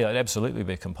 It'd absolutely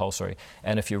be compulsory.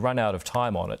 And if you run out of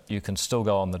time on it, you can still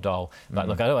go on the dole. But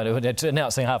look, I don't want to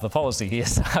announcing half the policy here.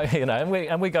 So,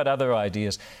 and we got other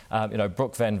ideas.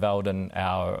 Brooke Van Velden,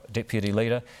 our deputy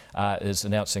leader, is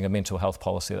announcing a mental health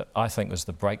policy that I think is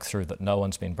the breakthrough that no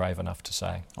one's been brave enough to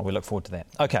say. Oh, we look forward to that.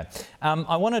 OK.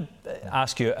 I want to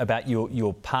ask you about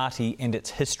your party and its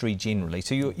history generally.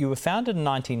 So you were founded in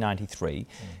 1993.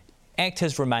 ACT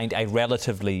has remained a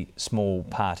relatively small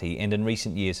party and in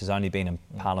recent years has only been in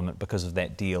Parliament because of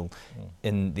that deal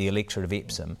in the electorate of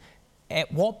Epsom.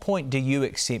 At what point do you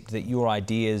accept that your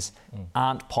ideas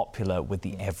aren't popular with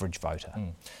the average voter?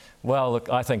 Well, look,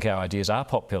 I think our ideas are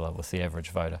popular with the average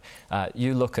voter.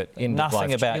 You look at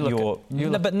nothing about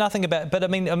but nothing about. But I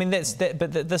mean that's that.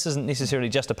 But this isn't necessarily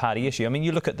just a party issue. I mean,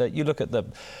 you look at the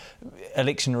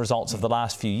election results of the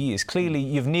last few years. Clearly,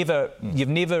 you've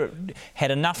never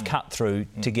had enough cut through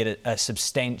to get a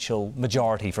substantial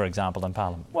majority, for example, in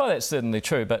Parliament. Well, that's certainly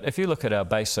true. But if you look at our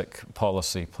basic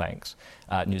policy planks,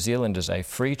 New Zealand is a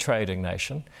free trading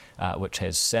nation. which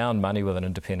has sound money with an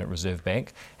independent Reserve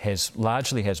Bank,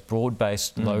 largely has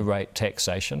broad-based low-rate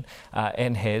taxation,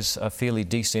 and has a fairly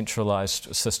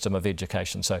decentralised system of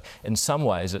education. So in some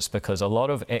ways it's because a lot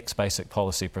of ACT's basic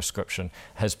policy prescription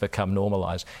has become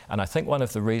normalised. And I think one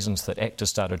of the reasons that ACT has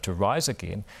started to rise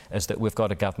again is that we've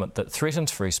got a government that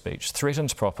threatens free speech,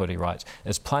 threatens property rights,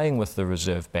 is playing with the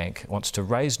Reserve Bank, wants to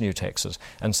raise new taxes,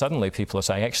 and suddenly people are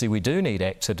saying, actually, we do need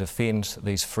ACT to defend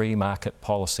these free market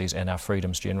policies and our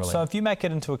freedoms generally. So if you make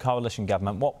it into a coalition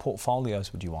government, what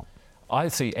portfolios would you want? I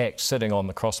see ACT sitting on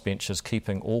the crossbenches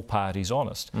keeping all parties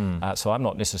honest. So I'm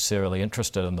not necessarily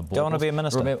interested in the board. Don't want to be a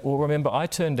minister? Remember, I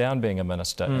turned down being a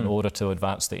minister in order to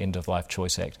advance the End of Life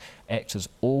Choice Act. ACT has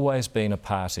always been a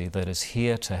party that is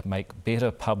here to make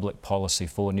better public policy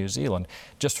for New Zealand.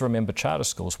 Just remember charter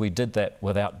schools. We did that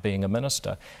without being a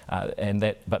minister. But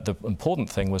the important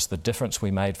thing was the difference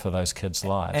we made for those kids'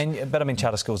 lives. But I mean,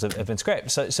 charter schools have been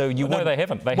scrapped. So you No, they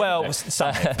haven't.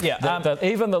 Some have. Yeah.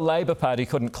 Even the Labour Party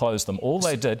couldn't close them. All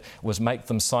they did was make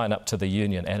them sign up to the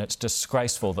union, and it's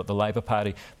disgraceful that the Labour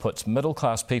Party puts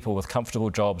middle-class people with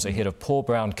comfortable jobs ahead of poor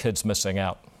brown kids missing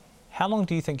out. How long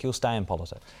do you think you'll stay in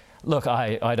politics? Look,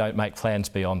 I don't make plans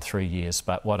beyond 3 years,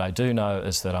 but what I do know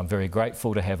is that I'm very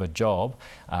grateful to have a job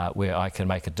where I can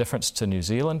make a difference to New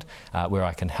Zealand, where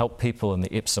I can help people in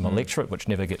the Epsom electorate, which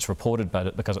never gets reported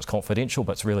because it's confidential,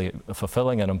 but it's really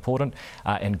fulfilling and important,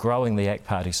 and growing the ACT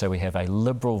Party so we have a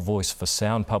liberal voice for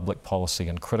sound public policy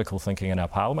and critical thinking in our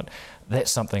parliament. That's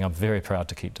something I'm very proud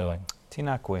to keep doing.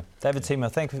 Tēnā koe. David Seymour,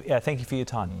 thank you for your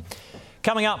time.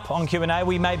 Coming up on Q&A,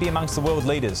 we may be amongst the world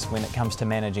leaders when it comes to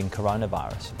managing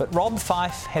coronavirus. But Rob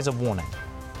Fyfe has a warning.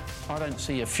 I don't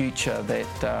see a future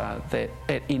that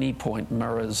at any point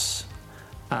mirrors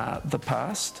the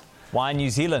past. Why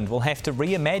New Zealand will have to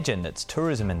reimagine its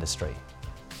tourism industry.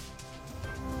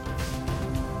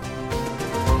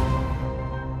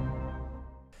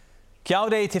 Kia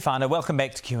ora te whānau, welcome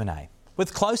back to Q&A.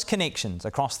 With close connections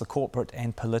across the corporate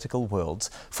and political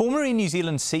worlds, former New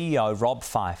Zealand CEO Rob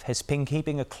Fyfe has been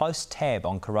keeping a close tab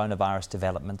on coronavirus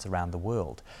developments around the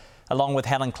world. Along with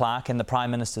Helen Clark and the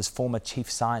Prime Minister's former Chief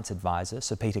Science Advisor,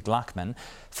 Sir Peter Gluckman,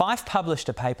 Fyfe published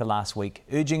a paper last week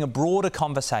urging a broader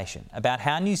conversation about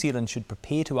how New Zealand should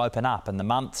prepare to open up in the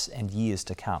months and years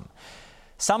to come.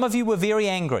 Some of you were very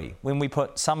angry when we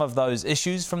put some of those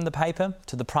issues from the paper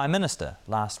to the Prime Minister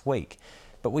last week.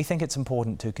 But we think it's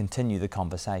important to continue the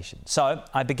conversation. So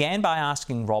I began by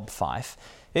asking Rob Fyfe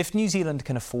if New Zealand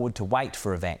can afford to wait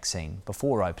for a vaccine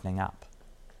before opening up.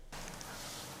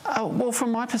 Well,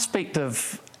 from my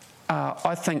perspective,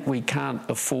 I think we can't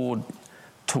afford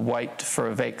to wait for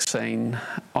a vaccine.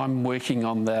 I'm working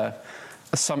on the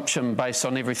assumption, based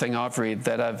on everything I've read,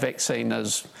 that a vaccine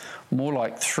is more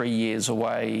like 3 years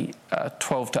away.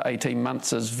 12 to 18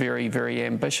 months is very, very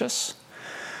ambitious.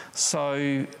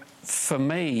 So for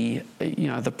me,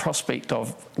 the prospect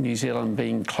of New Zealand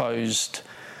being closed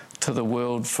to the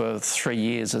world for 3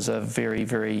 years is a very,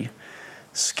 very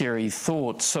scary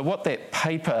thought. So what that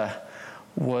paper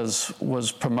was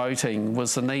promoting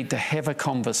was the need to have a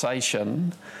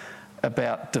conversation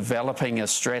about developing a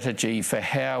strategy for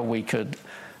how we could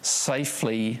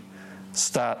safely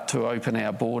start to open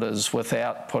our borders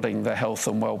without putting the health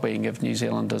and well-being of New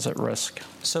Zealanders at risk.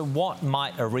 So what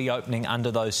might a reopening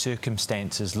under those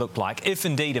circumstances look like, if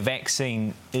indeed a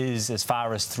vaccine is as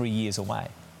far as 3 years away?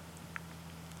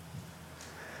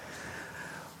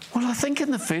 Well, I think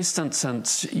in the first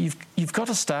instance, you've got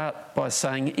to start by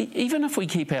saying, even if we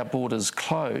keep our borders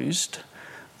closed,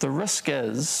 the risk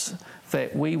is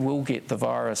that we will get the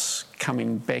virus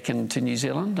coming back into New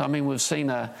Zealand. I mean, we've seen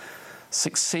a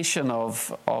succession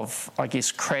of I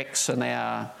guess, cracks in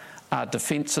our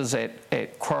defences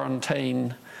at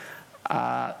quarantine.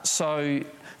 So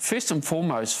first and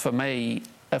foremost for me,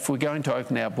 if we're going to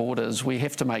open our borders, we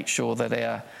have to make sure that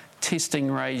our testing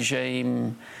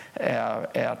regime,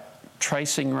 our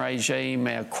tracing regime,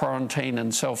 our quarantine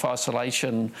and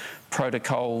self-isolation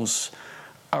protocols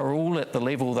are all at the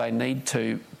level they need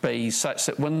to be, such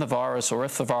that when the virus, or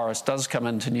if the virus does come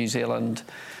into New Zealand,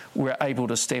 we're able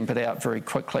to stamp it out very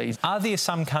quickly. Are there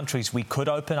some countries we could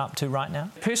open up to right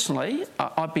now? Personally,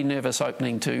 I'd be nervous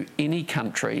opening to any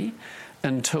country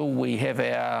until we have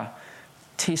our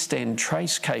test and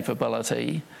trace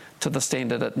capability to the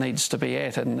standard it needs to be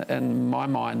at. And in my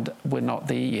mind, we're not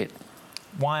there yet.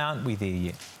 Why aren't we there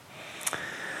yet?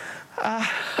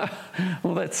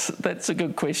 Well, that's a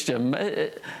good question.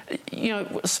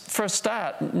 For a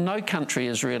start, no country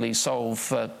has really solved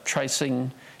the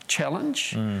tracing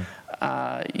challenge.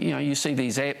 You see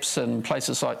these apps in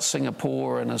places like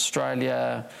Singapore and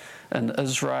Australia and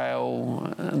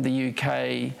Israel and the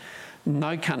UK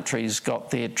no country's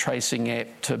got their tracing app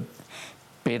to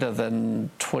better than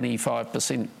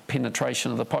 25%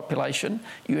 penetration of the population.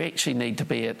 You actually need to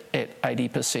be at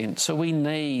 80%. So we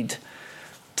need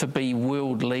to be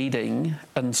world leading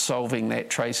in solving that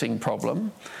tracing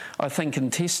problem. I think in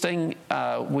testing,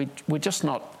 we're just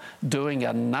not doing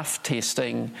enough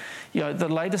testing. You know, the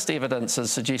latest evidence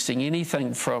is suggesting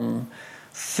anything from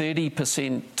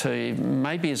 30% to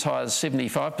maybe as high as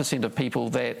 75% of people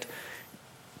that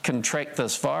contract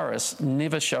this virus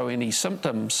never show any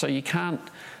symptoms. So you can't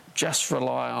just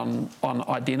rely on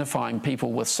identifying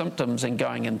people with symptoms and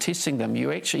going and testing them.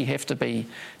 You actually have to be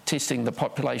testing the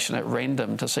population at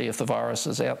random to see if the virus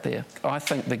is out there. I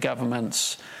think the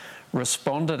government's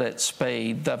responded at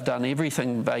speed. They've done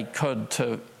everything they could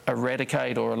to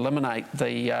eradicate or eliminate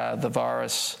the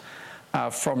virus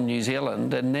from New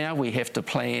Zealand, and now we have to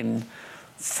plan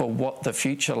for what the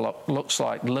future looks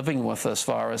like living with this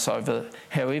virus over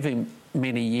however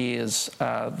many years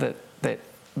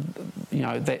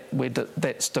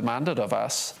that's demanded of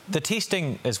us. The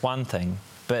testing is one thing,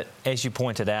 but as you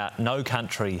pointed out, no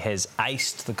country has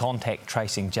aced the contact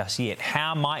tracing just yet.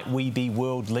 How might we be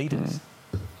world leaders?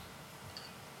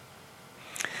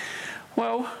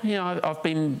 Well, you know, I've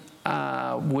been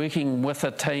working with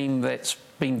a team that's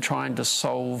been trying to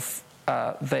solve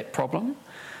that problem.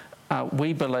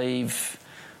 We believe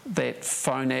that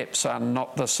phone apps are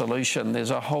not the solution.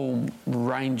 There's a whole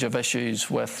range of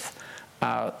issues with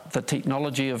the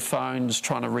technology of phones,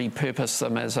 trying to repurpose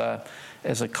them as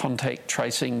a contact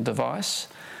tracing device.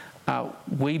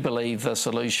 We believe the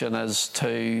solution is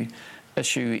to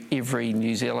issue every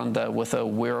New Zealander with a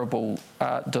wearable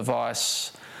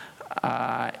device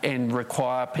and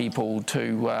require people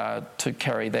to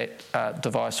carry that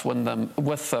device with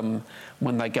them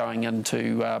when they're going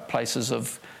into places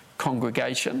of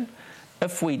congregation.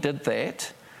 If we did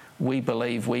that, we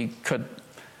believe we could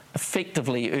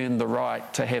effectively earn the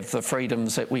right to have the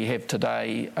freedoms that we have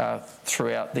today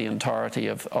throughout the entirety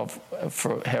of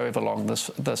for however long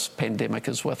this pandemic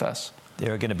is with us.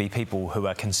 There are going to be people who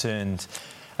are concerned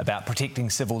about protecting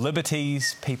civil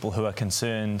liberties, people who are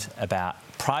concerned about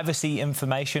privacy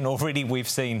information. Already we've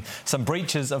seen some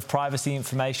breaches of privacy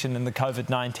information in the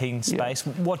COVID-19 space.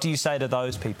 Yeah. What do you say to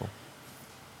those people?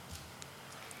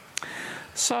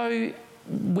 So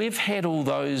we've had all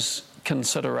those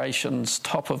considerations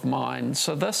top of mind.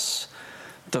 So this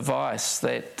device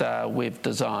that we've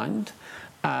designed,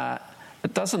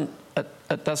 it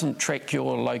doesn't track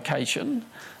your location.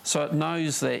 So it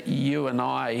knows that you and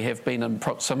I have been in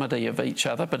proximity of each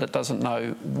other, but it doesn't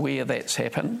know where that's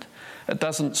happened. It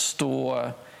doesn't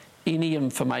store any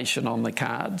information on the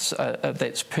cards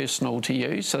that's personal to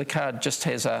you. So the card just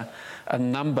has a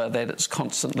number that it's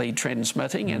constantly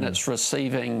transmitting, and it's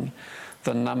receiving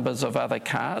the numbers of other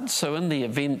cards. So in the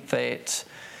event that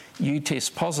you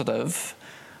test positive,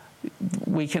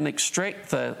 we can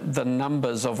extract the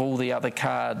numbers of all the other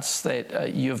cards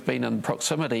that you've been in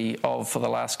proximity of for the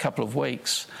last couple of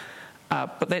weeks.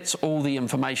 But that's all the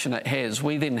information it has.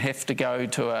 We then have to go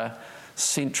to a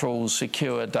central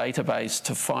secure database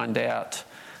to find out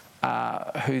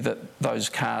who those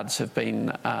cards have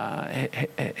been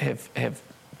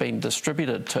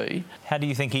distributed to. How do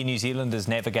you think Air New Zealand is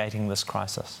navigating this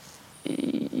crisis?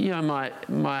 You know,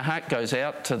 my heart goes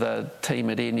out to the team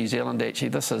at Air New Zealand. Actually,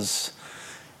 this is,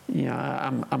 you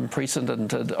know,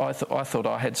 unprecedented. I thought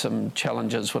I had some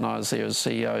challenges when I was there as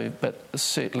CEO, but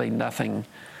certainly nothing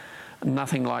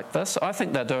like this. I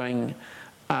think they're doing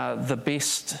the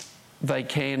best they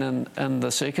can in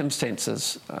the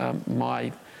circumstances.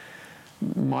 My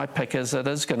pick is it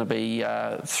is going to be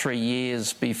 3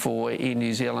 years before Air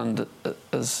New Zealand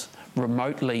is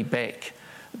remotely back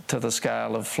to the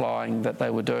scale of flying that they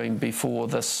were doing before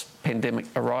this pandemic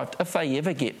arrived, if they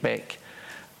ever get back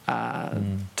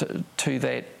to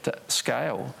that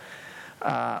scale.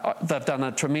 They've done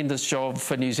a tremendous job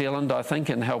for New Zealand, I think,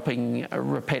 in helping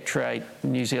repatriate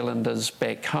New Zealanders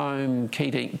back home,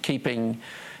 keeping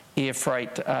air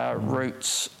freight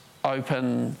routes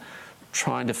open,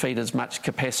 trying to feed as much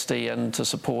capacity in to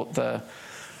support the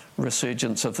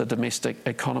resurgence of the domestic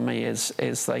economy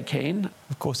as they can.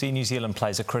 Of course, Air New Zealand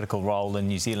plays a critical role in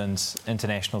New Zealand's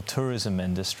international tourism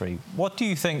industry. What do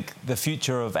you think the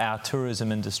future of our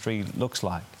tourism industry looks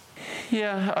like?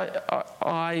 Yeah,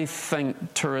 I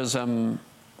think tourism,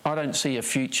 I don't see a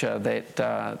future that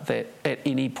at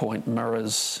any point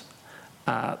mirrors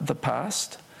the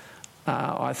past.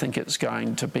 I think it's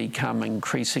going to become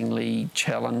increasingly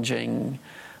challenging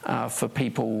for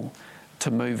people to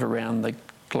move around the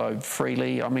globe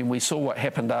freely. I mean, we saw what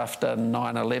happened after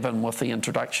 9/11 with the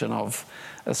introduction of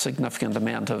a significant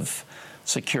amount of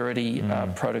security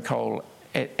protocol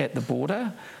at the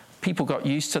border. People got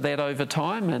used to that over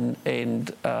time,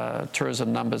 and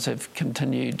tourism numbers have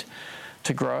continued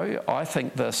to grow. I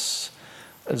think this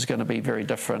is going to be very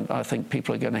different. I think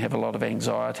people are going to have a lot of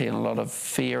anxiety and a lot of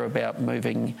fear about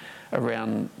moving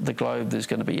around the globe. There's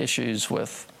going to be issues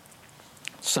with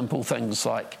simple things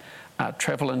like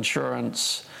travel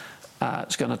insurance.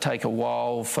 It's going to take a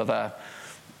while for the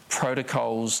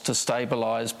protocols to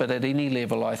stabilise, but at any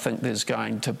level I think there's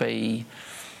going to be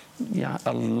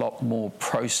a lot more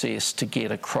process to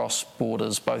get across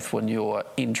borders, both when you're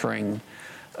entering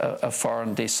a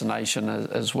foreign destination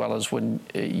as well as when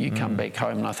you come back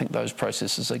home. And I think those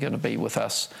processes are going to be with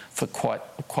us for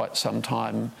quite some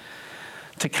time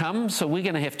to come. So we're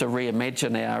going to have to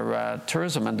reimagine our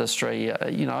tourism industry.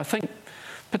 I think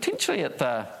potentially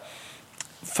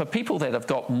for people that have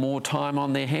got more time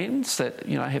on their hands, that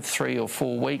have 3 or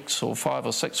 4 weeks or 5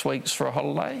 or 6 weeks for a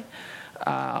holiday,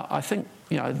 I think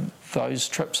those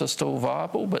trips are still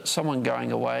viable. But someone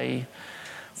going away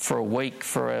for a week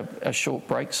for a short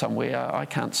break somewhere, I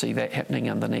can't see that happening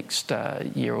in the next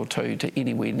year or two to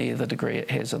anywhere near the degree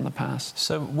it has in the past.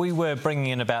 So we were bringing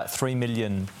in about 3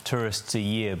 million tourists a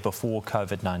year before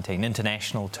COVID-19,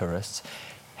 international tourists.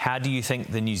 How do you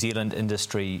think the New Zealand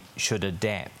industry should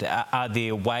adapt? Are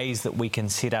there ways that we can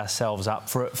set ourselves up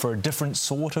for a different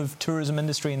sort of tourism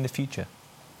industry in the future?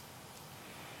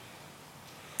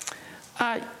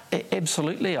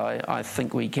 Absolutely, I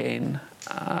think we can.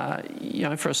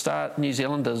 For a start, New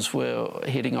Zealanders were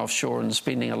heading offshore and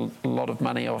spending a lot of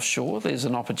money offshore. There's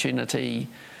an opportunity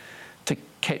to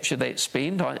capture that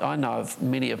spend. I know of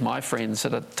many of my friends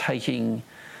that are taking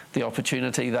the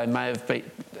opportunity. They may have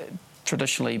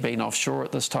traditionally been offshore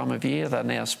at this time of year. They're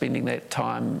now spending that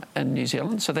time in New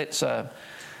Zealand. So that's a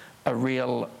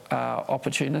real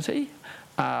opportunity.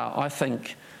 I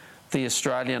think the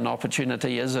Australian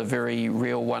opportunity is a very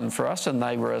real one for us, and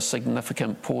they were a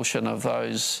significant portion of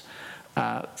those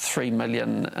 3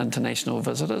 million international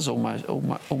visitors,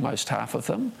 almost half of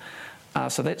them.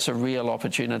 So that's a real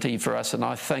opportunity for us, and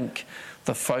I think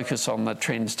the focus on the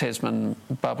Trans-Tasman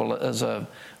bubble is a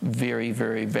very,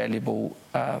 very valuable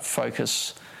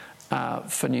focus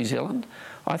for New Zealand.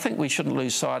 I think we shouldn't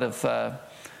lose sight of the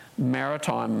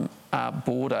maritime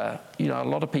border. A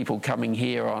lot of people coming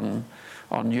here on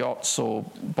yachts or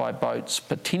by boats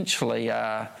potentially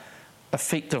are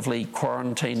effectively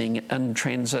quarantining in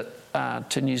transit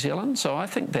to New Zealand. So I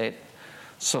think that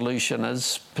solution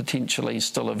is potentially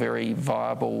still a very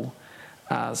viable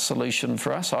solution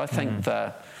for us. I think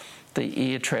the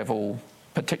air travel,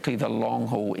 particularly the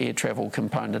long-haul air travel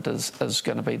component, is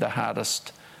going to be the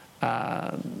hardest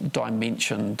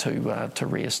dimension to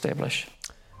re-establish.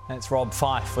 That's Rob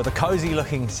Fyfe with a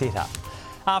cosy-looking setup.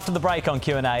 After the break on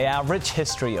Q&A, our rich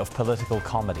history of political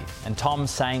comedy and Tom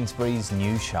Sainsbury's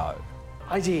new show.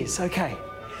 Ideas, okay.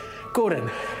 Gordon,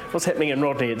 what's happening in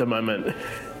Rodney at the moment?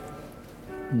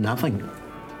 Nothing.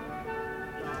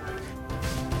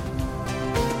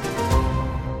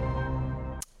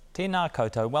 Tēnā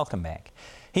koutou, welcome back.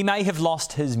 He may have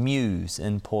lost his muse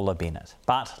in Paula Bennett,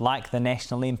 but like the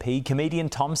National MP, comedian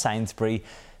Tom Sainsbury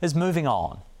is moving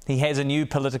on. He has a new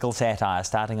political satire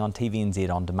starting on TVNZ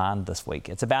On Demand this week.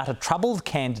 It's about a troubled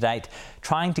candidate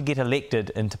trying to get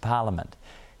elected into Parliament.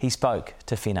 He spoke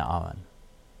to Fina Owen.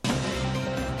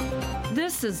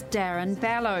 This is Darren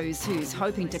Bellows, who's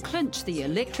hoping to clinch the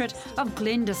electorate of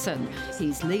Glenderson.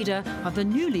 He's leader of the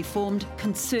newly formed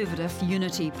Conservative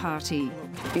Unity Party.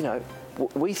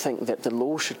 We think that the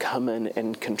law should come in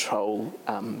and control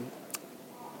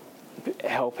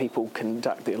how people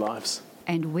conduct their lives.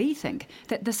 And we think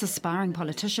that this aspiring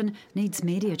politician needs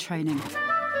media training.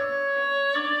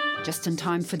 Just in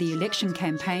time for the election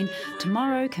campaign,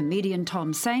 tomorrow comedian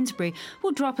Tom Sainsbury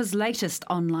will drop his latest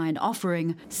online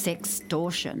offering,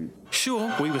 Sextortion.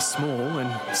 Sure, we were small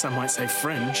and some might say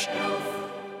fringe,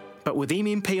 but with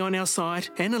MMP on our side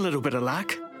and a little bit of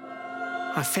luck,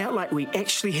 I felt like we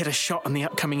actually had a shot in the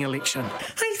upcoming election.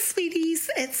 Hi, sweeties.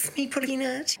 It's me,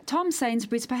 Paulina. Tom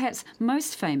Sainsbury's perhaps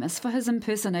most famous for his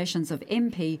impersonations of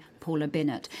MP Paula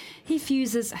Bennett. He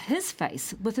fuses his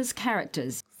face with his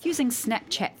characters using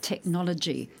Snapchat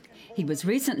technology. He was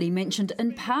recently mentioned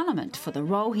in Parliament for the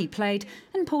role he played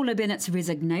in Paula Bennett's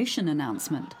resignation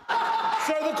announcement.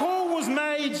 So the call was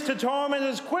made to Tom, and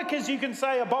as quick as you can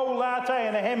say a bowl latte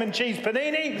and a ham and cheese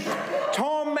panini,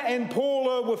 Tom and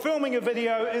Paula were filming a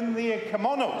video in their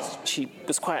kimonos. She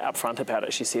was quite upfront about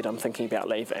it. She said, I'm thinking about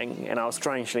leaving, and I was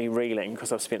strangely reeling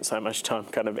because I've spent so much time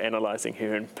kind of analysing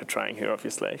her and portraying her,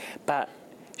 obviously. But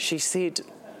she said,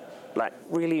 like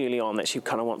really early on that she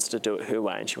kind of wants to do it her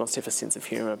way and she wants to have a sense of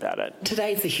humour about it.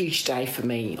 Today's a huge day for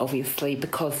me, obviously,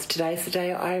 because today's the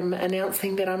day I'm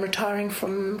announcing that I'm retiring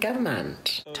from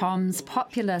government. Tom's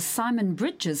popular Simon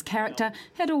Bridges character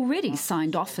had already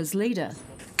signed off as leader.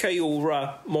 Kia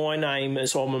ora, my name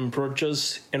is Simon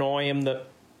Bridges and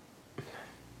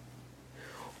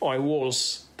I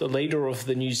was the leader of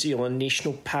the New Zealand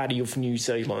National Party of New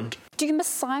Zealand. Do you miss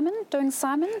Simon, doing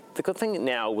Simon? The good thing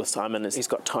now with Simon is he's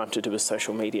got time to do his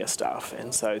social media stuff,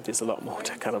 and so there's a lot more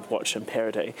to kind of watch and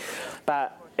parody.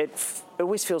 But it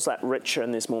always feels like richer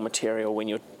and there's more material when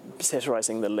you're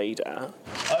satirising the leader.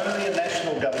 Only a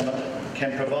national government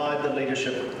can provide the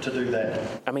leadership to do that.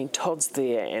 I mean, Todd's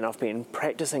there and I've been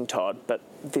practising Todd, but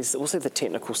there's also the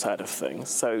technical side of things.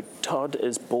 So Todd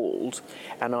is bald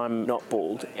and I'm not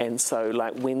bald, and so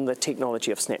like when the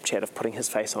technology of Snapchat of putting his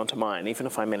face onto mine, even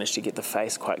if I manage to get the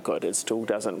face quite good, it still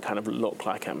doesn't kind of look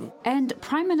like him. And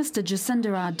Prime Minister Jacinda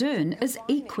Ardern is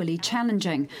equally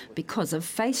challenging because of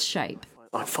face shape.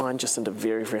 I find Jacinda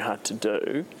very, very hard to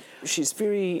do. She's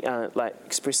very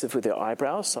expressive with her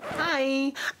eyebrows.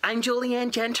 Hi, I'm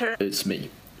Julianne Genter. It's me,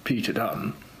 Peter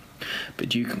Dunn,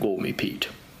 but you can call me Pete,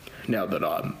 now that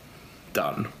I'm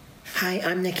done. Hi,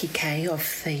 I'm Nikki Kay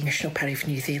of the National Party of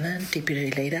New Zealand, Deputy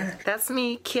Leader. That's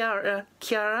me, Kiara.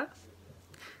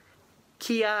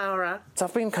 So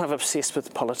I've been kind of obsessed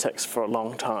with politics for a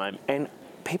long time, and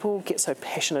people get so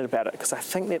passionate about it because I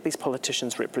think that these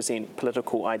politicians represent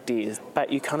political ideas,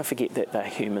 but you kind of forget that they're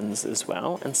humans as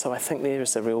well. And so I think there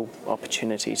is a real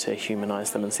opportunity to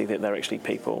humanise them and see that they're actually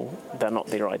people. They're not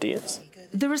their ideas.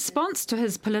 The response to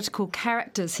his political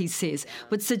characters, he says,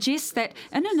 would suggest that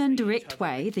in an indirect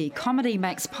way, the comedy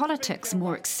makes politics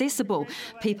more accessible.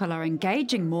 People are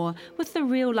engaging more with the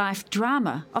real-life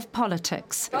drama of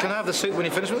politics. Can I have the soup when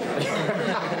you finish with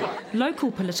it?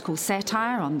 Local political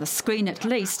satire, on the screen at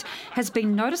least, has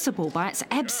been noticeable by its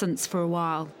absence for a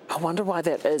while. I wonder why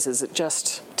that is. Is it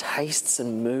just tastes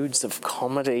and moods of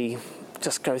comedy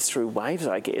just go through waves,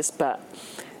 I guess? But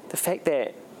the fact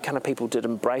that kind of people did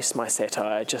embrace my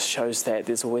satire just shows that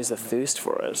there's always a thirst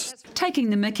for it.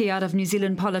 Taking the mickey out of New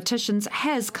Zealand politicians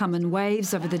has come in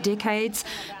waves over the decades.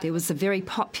 There was the very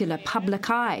popular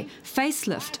Public Eye,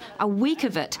 Facelift, a week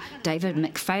of it. David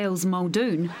McPhail's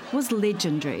Muldoon was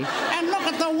legendary. And look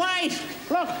at the weight!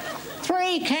 Look,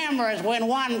 3 cameras when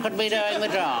one could be doing the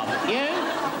job.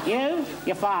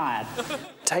 You're fired.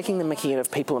 Taking the mickey out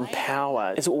of people in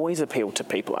power has always appealed to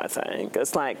people, I think.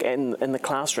 It's like in the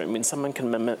classroom, when someone can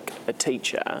mimic a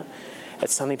teacher, it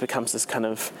suddenly becomes this kind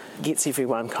of, gets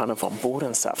everyone kind of on board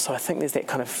and stuff. So I think there's that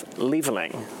kind of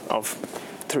levelling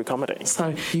through comedy.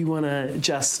 So you want to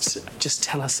just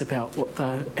tell us about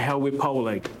how we're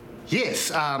polling?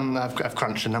 Yes, I've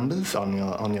crunched the numbers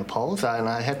on your polls, and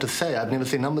I have to say I've never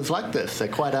seen numbers like this. They're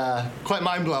quite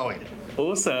mind-blowing.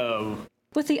 Awesome.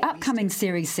 With the upcoming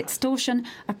series Sextortion,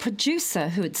 a producer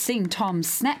who had seen Tom's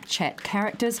Snapchat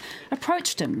characters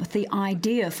approached him with the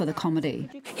idea for the comedy.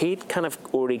 He'd kind of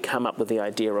already come up with the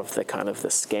idea of the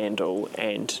scandal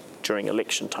and during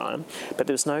election time, but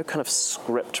there's no kind of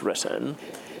script written,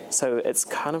 so it's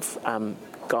kind of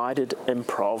guided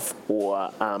improv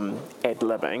or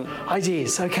ad-libbing.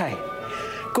 Ideas, okay.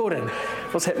 Gordon,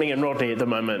 what's happening in Rodney at the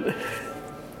moment?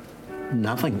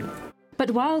 Nothing.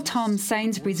 But while Tom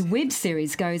Sainsbury's web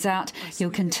series goes out,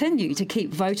 he'll continue to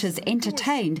keep voters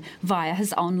entertained via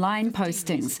his online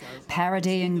postings,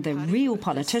 parodying the real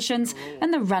politicians in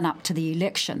the run-up to the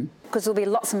election. Because there'll be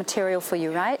lots of material for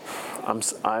you, right?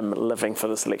 I'm living for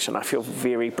this election. I feel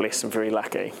very blessed and very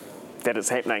lucky that it's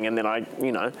happening, and then I'm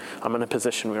in a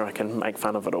position where I can make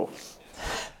fun of it all.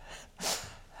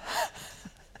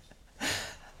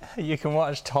 You can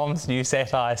watch Tom's new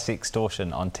satire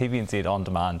Sextortion on TVNZ On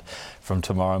Demand from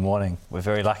tomorrow morning. We're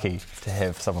very lucky to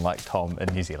have someone like Tom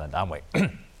in New Zealand, aren't we?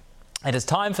 It is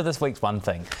time for this week's One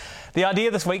Thing. The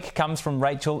idea this week comes from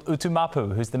Rachel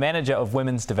Utumapu, who's the Manager of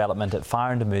Women's Development at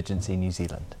Fire and Emergency New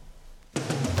Zealand.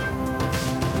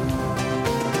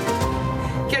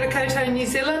 Kia ora koutou New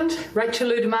Zealand, Rachel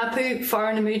Utumapu, Fire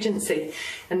and Emergency.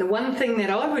 And the one thing that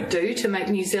I would do to make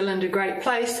New Zealand a great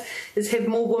place is have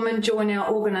more women join our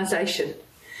organisation.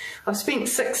 I've spent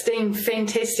 16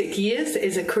 fantastic years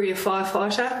as a career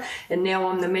firefighter, and now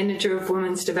I'm the Manager of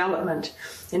Women's Development.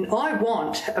 And I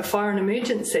want a fire and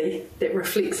emergency that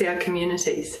reflects our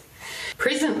communities.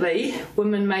 Presently,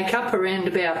 women make up around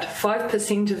about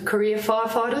 5% of career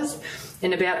firefighters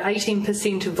and about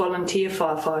 18% of volunteer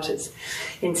firefighters.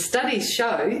 And studies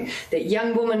show that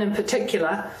young women in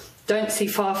particular don't see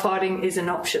firefighting as an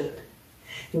option.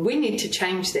 And we need to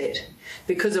change that,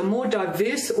 because a more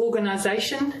diverse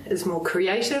organisation is more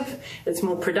creative, it's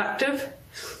more productive,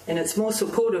 and it's more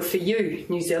supportive for you,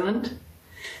 New Zealand.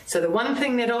 So the one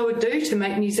thing that I would do to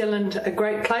make New Zealand a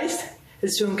great place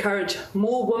is to encourage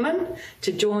more women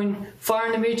to join Fire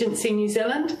and Emergency New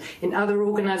Zealand and other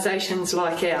organisations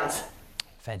like ours.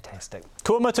 Fantastic.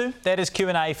 Kua mutu, that is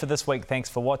Q&A for this week. Thanks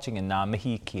for watching, and ngā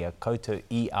mihi kia koutou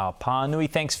I a pānui.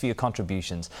 Thanks for your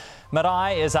contributions.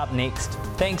 Marae is up next.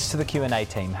 Thanks to the Q&A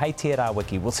team. Hei te rā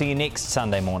wiki. We'll see you next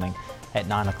Sunday morning at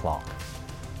 9 o'clock.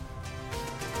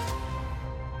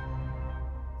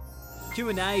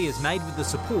 Q&A is made with the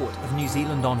support of New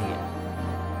Zealand On Air.